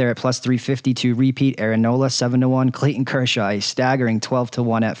 DeGrom up there at plus 350 to repeat. Aaron Nola, 7-1. Clayton Kershaw, a staggering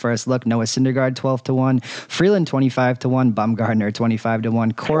 12-1 at first look. Noah Syndergaard, 12-1. Freeland, 25-1. Bumgarner,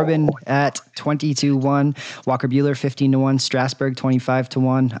 25-1. Corbin at 22-1. Walker Buehler, 15-1. Strasburg, 25-1.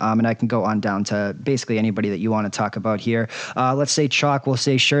 And I can go on down to basically anybody that you want to talk about here. Let's say chalk. We'll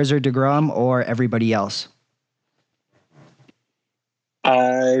say Scherzer, DeGrom, or everybody else.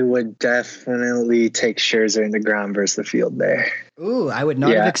 I would definitely take Scherzer and DeGrom versus the field there. Ooh, I would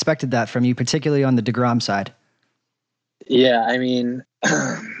not have expected that from you, particularly on the DeGrom side. Yeah,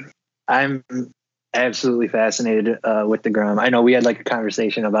 I'm absolutely fascinated with DeGrom. I know we had like a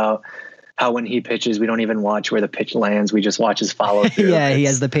conversation about how when he pitches, we don't even watch where the pitch lands. We just watch his follow through. Yeah, he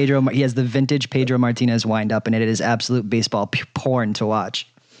has the vintage Pedro Martinez wind up, and it is absolute baseball porn to watch.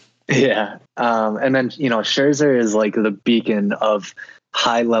 Yeah. And then, Scherzer is like the beacon of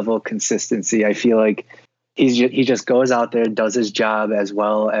high level consistency. I feel like he just goes out there, does his job as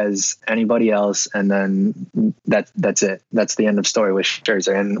well as anybody else, and then that's it. That's the end of story with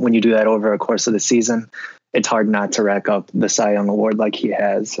Scherzer. And when you do that over a course of the season, it's hard not to rack up the Cy Young Award like he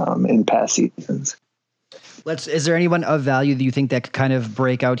has in past seasons. Is there anyone of value that you think that could kind of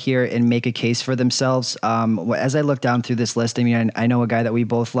break out here and make a case for themselves? As I look down through this list, I mean, I know a guy that we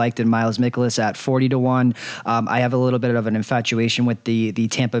both liked in Miles Mikolas at 40-1. I have a little bit of an infatuation with the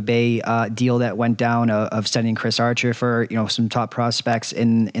Tampa Bay deal that went down of sending Chris Archer for, some top prospects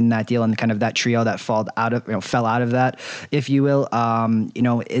in that deal, and kind of that trio that fell out of that, if you will.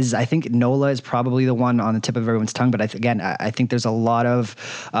 I think Nola is probably the one on the tip of everyone's tongue, but I think there's a lot of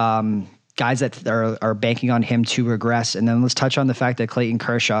guys that are banking on him to regress. And then let's touch on the fact that Clayton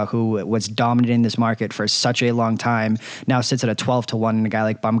Kershaw, who was dominating this market for such a long time, now sits at a 12-1, and a guy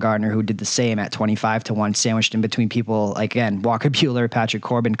like Bumgarner, who did the same at 25-1, sandwiched in between people like, again, Walker Buehler, Patrick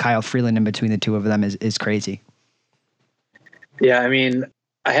Corbin, Kyle Freeland in between the two of them is crazy. Yeah, I mean,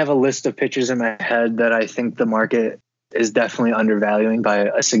 I have a list of pitchers in my head that I think the market is definitely undervaluing by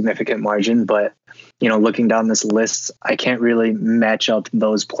a significant margin, but looking down this list, I can't really match up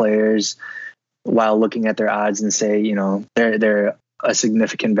those players while looking at their odds and say, they're a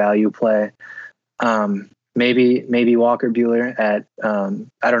significant value play. Maybe Walker Buehler at,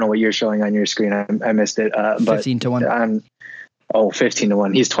 I don't know what you're showing on your screen. I missed it. But 15-1.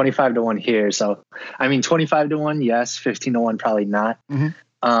 15-1. He's 25-1 here. So, I mean, 25-1, yes. 15-1, probably not.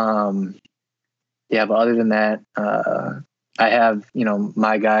 Mm-hmm. Yeah, but other than that, I have,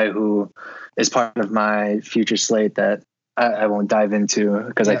 my guy who is part of my future slate that I won't dive into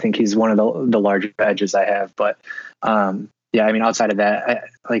because I think he's one of the larger edges I have. But I mean, outside of that,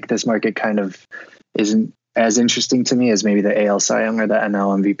 this market kind of isn't as interesting to me as maybe the AL Cy Young or the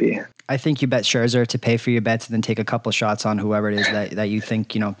NL MVP. I think you bet Scherzer to pay for your bets and then take a couple shots on whoever it is that you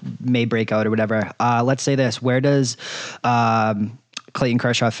think, may break out or whatever. Let's say this. Where does Clayton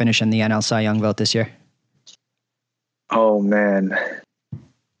Kershaw finish in the NL Cy Young vote this year? Oh, man.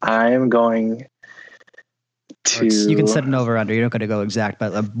 I am going to... You can set an over-under. You're not going to go exact,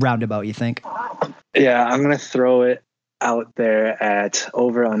 but a roundabout, you think? Yeah, I'm going to throw it out there at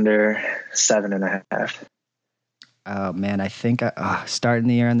over-under 7.5. Oh, man, I think starting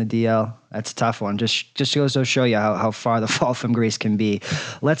the year on the DL, that's a tough one. Just goes to show you how far the fall from grace can be.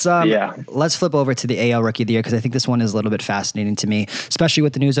 Let's flip over to the AL Rookie of the Year, because I think this one is a little bit fascinating to me, especially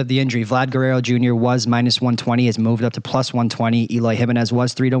with the news of the injury. Vlad Guerrero Jr. was -120, has moved up to +120. Eloy Jimenez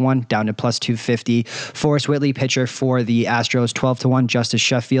was 3-1, down to +250. Forrest Whitley, pitcher for the Astros, 12-1. Justice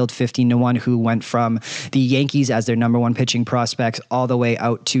Sheffield, 15-1, who went from the Yankees as their number one pitching prospects all the way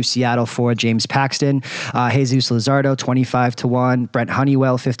out to Seattle for James Paxton. Jesus Luzardo, 25-1. Brent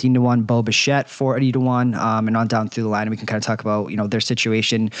Honeywell, 15-1. Bo Bichette, 40-1, and on down through the line. And we can kind of talk about, their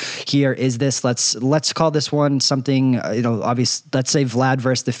situation here. Is this, let's call this one something, obvious. Let's say Vlad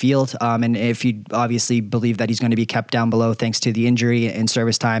versus the field. And if you obviously believe that he's going to be kept down below thanks to the injury and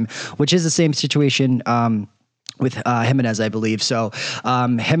service time, which is the same situation, with Jimenez, I believe. So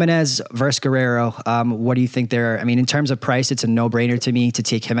Jimenez versus Guerrero, what do you think there? I mean, in terms of price, it's a no-brainer to me to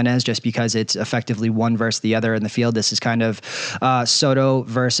take Jimenez just because it's effectively one versus the other in the field. This is kind of Soto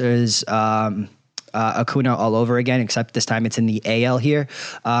versus Acuna all over again, except this time it's in the AL here.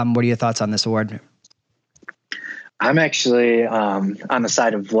 What are your thoughts on this award? I'm actually on the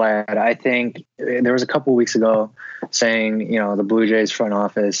side of Vlad. I think there was a couple weeks ago saying, the Blue Jays front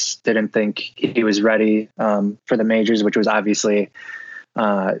office didn't think he was ready for the majors, which was obviously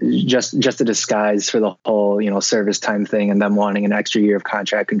just a disguise for the whole, service time thing and them wanting an extra year of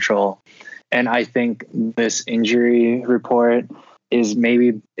contract control. And I think this injury report is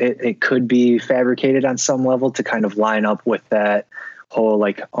maybe it could be fabricated on some level to kind of line up with that whole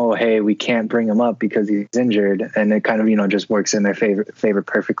oh, hey, we can't bring him up because he's injured, and it kind of just works in their favor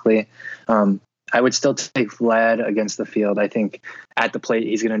perfectly. I would still take Vlad against the field. I think at the plate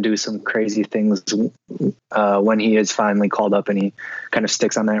he's going to do some crazy things when he is finally called up and he kind of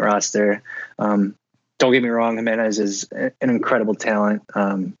sticks on that roster. Don't get me wrong, Jimenez is an incredible talent.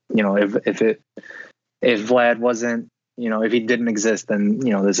 If Vlad wasn't, if he didn't exist, then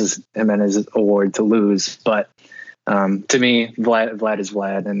this is Jimenez's award to lose. But to me, Vlad is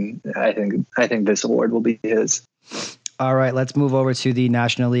Vlad, and I think this award will be his. All right, let's move over to the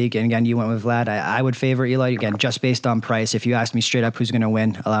National League. And again, you went with Vlad. I would favor Eli, again, just based on price. If you ask me straight up who's going to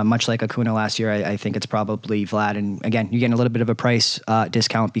win, much like Acuna last year, I think it's probably Vlad. And again, you're getting a little bit of a price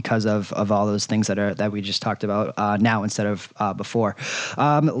discount because of all those things that we just talked about now instead of before.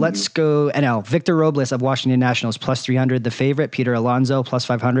 Let's go NL. Victor Robles of Washington Nationals, plus 300. The favorite, Peter Alonso, plus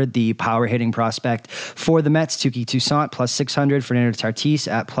 500. The power hitting prospect for the Mets, Touki Toussaint, plus 600. Fernando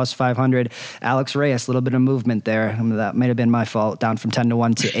Tatis at plus 500. Alex Reyes, a little bit of movement there. That might have been my fault, down from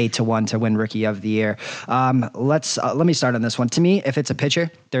 10-1 to 8-1 to win Rookie of the Year. Let me start on this one. To me, if it's a pitcher,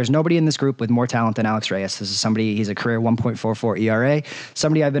 there's nobody in this group with more talent than Alex Reyes. This is somebody, he's a career 1.44 ERA,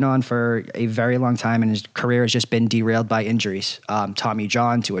 somebody I've been on for a very long time, and his career has just been derailed by injuries. Tommy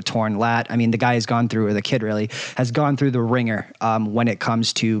John to a torn lat. I mean, the guy has gone through, or the kid really, has gone through the ringer when it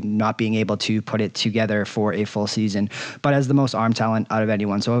comes to not being able to put it together for a full season, but has the most arm talent out of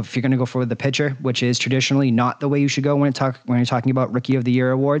anyone. So if you're going to go for the pitcher, which is traditionally not the way you should go when you're talking about Rookie of the Year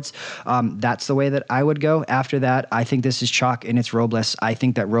awards, that's the way that I would go. After that, I think this is chalk, and it's Robles. I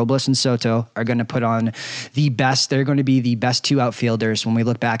think that Robles and Soto are going to put on the best. They're going to be the best two outfielders when we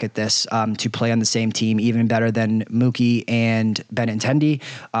look back at this to play on the same team, even better than Mookie and Benintendi.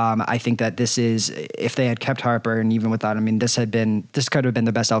 I think that this is, if they had kept Harper, and even without, I mean, this could have been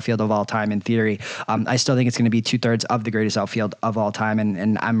the best outfield of all time in theory. I still think it's going to be 2/3 of the greatest outfield of all time,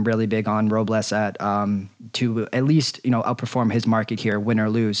 and I'm really big on Robles at to at least outperform his market here, win or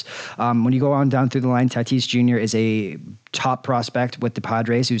lose. When you go on down through the line, Tatis Jr. is a top prospect with the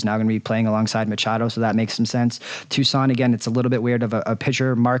Padres, who's now going to be playing alongside Machado, so that makes some sense. Toussaint, again, it's a little bit weird of a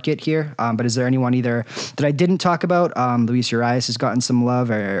pitcher market here, but is there anyone either that I didn't talk about? Luis Urias has gotten some love,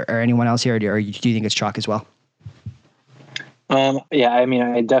 or anyone else here, or do you think it's chalk as well? Yeah, I mean,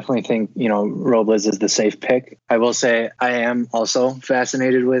 I definitely think, Robles is the safe pick. I will say I am also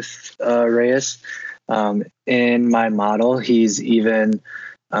fascinated with Reyes. In my model, he's even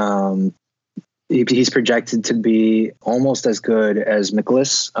he's projected to be almost as good as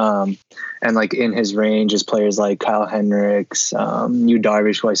Mikolas, and like in his range is players like Kyle Hendricks, Yu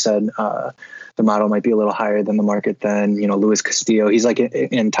Darvish, who I said the model might be a little higher than the market. Then Luis Castillo, he's like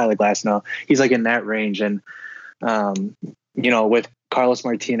in Tyler Glasnow, he's like in that range, and with Carlos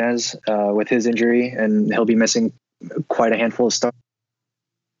Martinez with his injury, and he'll be missing quite a handful of starts.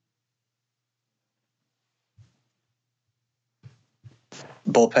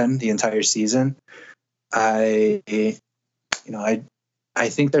 Bullpen the entire season. I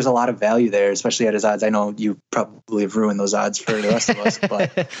think there's a lot of value there, especially at his odds. I know you probably have ruined those odds for the rest of us,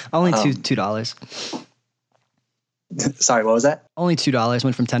 but only $2. Sorry, what was that? Only $2.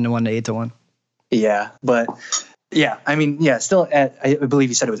 Went from 10-1 to 8-1. Yeah, but yeah, I mean, yeah, still I believe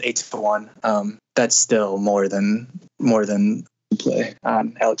you said it was 8-1. That's still more than play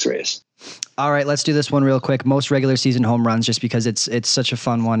on Alex Reyes. All right, let's do this one real quick. Most regular season home runs, just because it's such a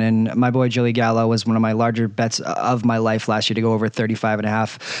fun one. And my boy Joey Gallo was one of my larger bets of my life last year to go over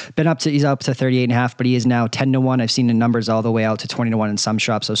 35.5. He's up to 38.5, but he is now 10-1. I've seen the numbers all the way out to 20-1 in some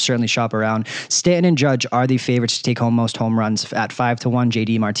shops, so certainly shop around. Stanton and Judge are the favorites to take home most home runs at 5-1.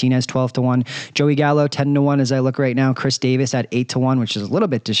 JD Martinez 12-1. Joey Gallo 10-1 as I look right now. Chris Davis at 8-1, which is a little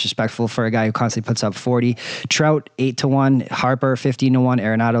bit disrespectful for a guy who constantly puts up 40. Trout 8-1. Harper 15-1.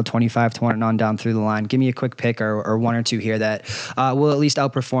 Arenado 25-1. And on down through the line. Give me a quick pick or one or two here that will at least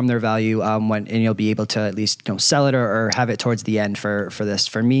outperform their value and you'll be able to at least sell it or have it towards the end for this.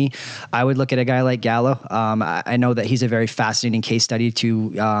 For me, I would look at a guy like Gallo. I know that he's a very fascinating case study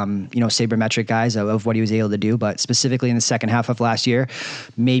to sabermetric guys of what he was able to do, but specifically in the second half of last year,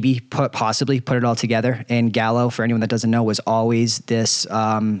 maybe possibly put it all together. And Gallo, for anyone that doesn't know, was always this.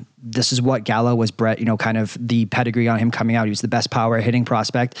 This is what Gallo was bred, kind of the pedigree on him coming out. He was the best power hitting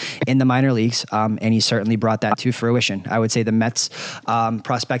prospect in the minor leagues, and he certainly brought that to fruition. I would say the Mets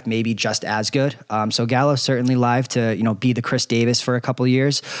prospect may be just as good. So Gallo certainly live to, be the Chris Davis for a couple of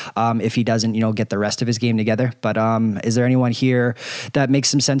years if he doesn't, get the rest of his game together. But is there anyone here that makes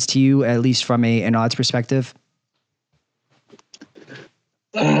some sense to you, at least from an odds perspective?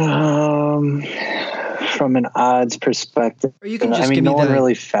 From an odds perspective, or you can just give me one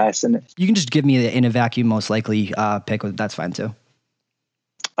really fascinating. You can just give me the in a vacuum most likely pick. That's fine too.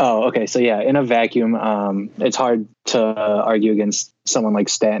 Oh, okay. So yeah, in a vacuum, it's hard to argue against someone like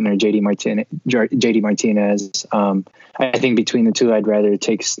Stanton or JD Martinez. I think between the two, I'd rather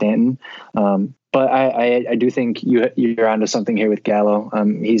take Stanton. But I do think you're onto something here with Gallo.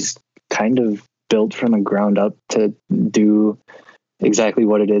 He's kind of built from the ground up to do exactly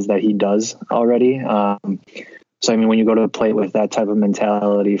what it is that he does already. So, when you go to the plate with that type of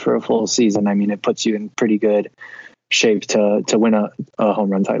mentality for a full season, it puts you in pretty good shape to win a home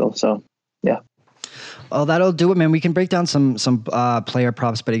run title. So, yeah. Well, that'll do it, man. We can break down some player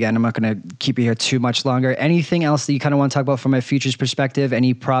props, but again, I'm not going to keep you here too much longer. Anything else that you kind of want to talk about from a futures perspective?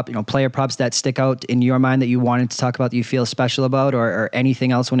 Any player props that stick out in your mind that you wanted to talk about that you feel special about, or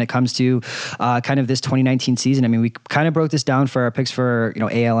anything else when it comes to kind of this 2019 season? I mean, we kind of broke this down for our picks for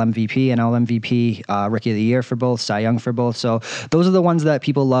AL MVP and NL MVP, Rookie of the Year for both, Cy Young for both. So those are the ones that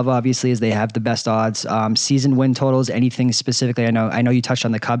people love, obviously, as they have the best odds. Season win totals, anything specifically? I know you touched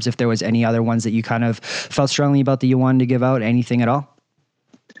on the Cubs. If there was any other ones that you kind of felt strongly about that you wanted to give out, anything at all?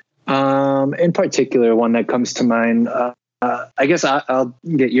 In particular, one that comes to mind, I guess I'll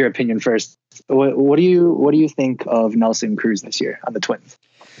get your opinion first. What do you think of Nelson Cruz this year on the Twins?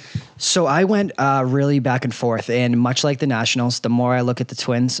 So I went really back and forth, and much like the Nationals, the more I look at the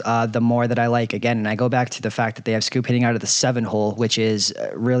Twins, the more that I like. Again, and I go back to the fact that they have scoop hitting out of the 7 hole, which is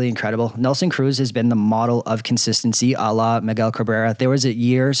really incredible. Nelson Cruz has been the model of consistency, a la Miguel Cabrera. There was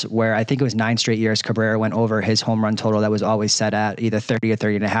years where I think it was 9 straight years Cabrera went over his home run total that was always set at either 30 or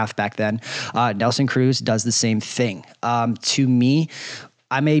 30 and a half back then. Nelson Cruz does the same thing. To me,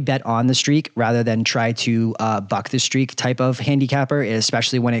 I may bet on the streak rather than try to buck the streak type of handicapper,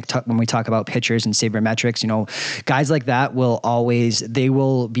 especially when we talk about pitchers and sabermetrics. Guys like that they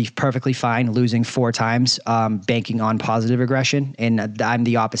will be perfectly fine losing 4 times, banking on positive regression. And I'm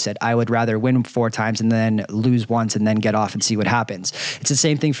the opposite. I would rather win 4 times and then lose once and then get off and see what happens. It's the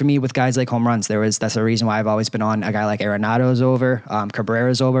same thing for me with guys like home runs. That's the reason why I've always been on a guy like Arenado's over,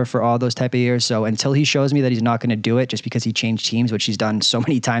 Cabrera's over for all those type of years. So until he shows me that he's not going to do it just because he changed teams, which he's done so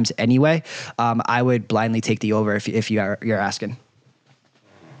many times anyway, I would blindly take the over if you're asking.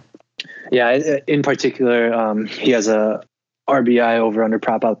 Yeah, in particular, he has a RBI over under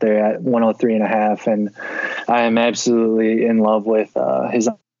prop out there at 103.5, and I am absolutely in love with his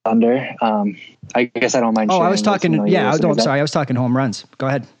under. I guess I don't mind. I was talking. Sorry, I was talking home runs. Go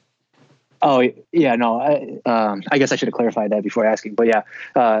ahead. Oh yeah, no. I guess I should have clarified that before asking. But yeah,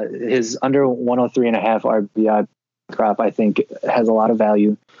 his under 103.5 RBI prop, I think, has a lot of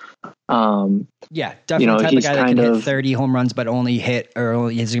value. Yeah, definitely type of guy that can hit 30 home runs, but only hit, or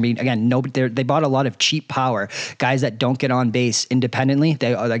only is going to be, again, they bought a lot of cheap power, guys that don't get on base independently.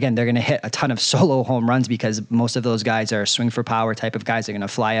 They're going to hit a ton of solo home runs because most of those guys are swing for power type of guys. They're going to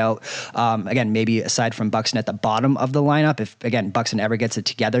fly out. Again, maybe aside from Buxton at the bottom of the lineup, if again, Buxton ever gets it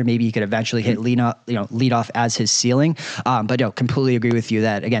together, maybe he could eventually hit lead off as his ceiling. But no, completely agree with you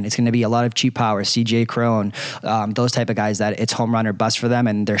that, again, it's going to be a lot of cheap power, CJ Crone, those type of guys that it's home run or bust for them.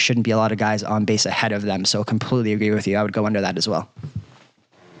 And there shouldn't be a lot of guys on base ahead of them. So completely agree with you. I would go under that as well.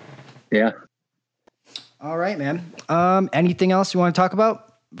 Yeah. All right, man. Anything else you want to talk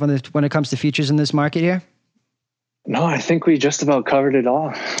about when it comes to futures in this market here? No, I think we just about covered it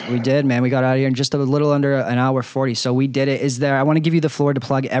all. We did, man. We got out of here in just a little under an hour 40. So we did it. I want to give you the floor to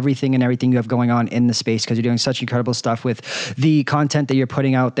plug everything you have going on in the space, because you're doing such incredible stuff with the content that you're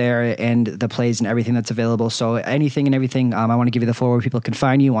putting out there and the plays and everything that's available. So anything and everything, I want to give you the floor where people can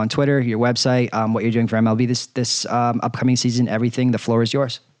find you on Twitter, your website, what you're doing for MLB this upcoming season, everything. The floor is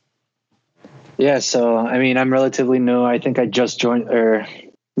yours. Yeah. So, I mean, I'm relatively new. I think I just started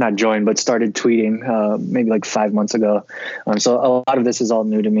tweeting maybe like 5 months ago. So a lot of this is all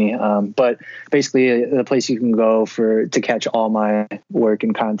new to me. But basically the place you can go to catch all my work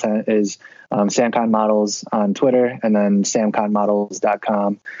and content is Samkon Models on Twitter, and then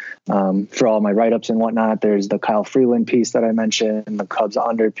samkonmodels.com. For all my write-ups and whatnot, there's the Kyle Freeland piece that I mentioned, the Cubs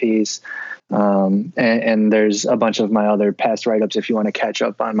under piece. And there's a bunch of my other past write-ups if you want to catch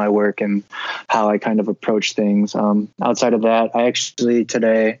up on my work and how I kind of approach things. Outside of that, I actually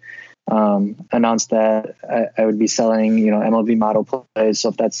today announced that I would be selling, MLB model plays. So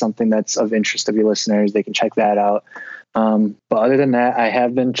if that's something that's of interest of your listeners, they can check that out. But other than that, I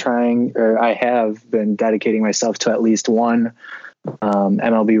have been dedicating myself to at least one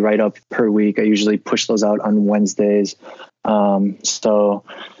MLB write-up per week. I usually push those out on Wednesdays. So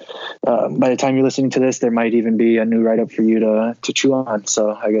by the time you're listening to this, there might even be a new write-up for you to chew on.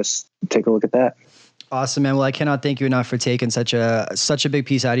 So I guess take a look at that. Awesome, man. Well, I cannot thank you enough for taking such a big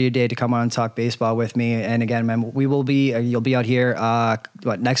piece out of your day to come on and talk baseball with me. And again, man, you'll be out here,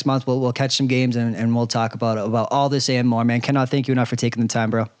 next month we'll catch some games and we'll talk about all this and more, man. Cannot thank you enough for taking the time,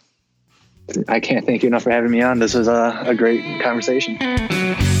 bro. I can't thank you enough for having me on. This was a great conversation.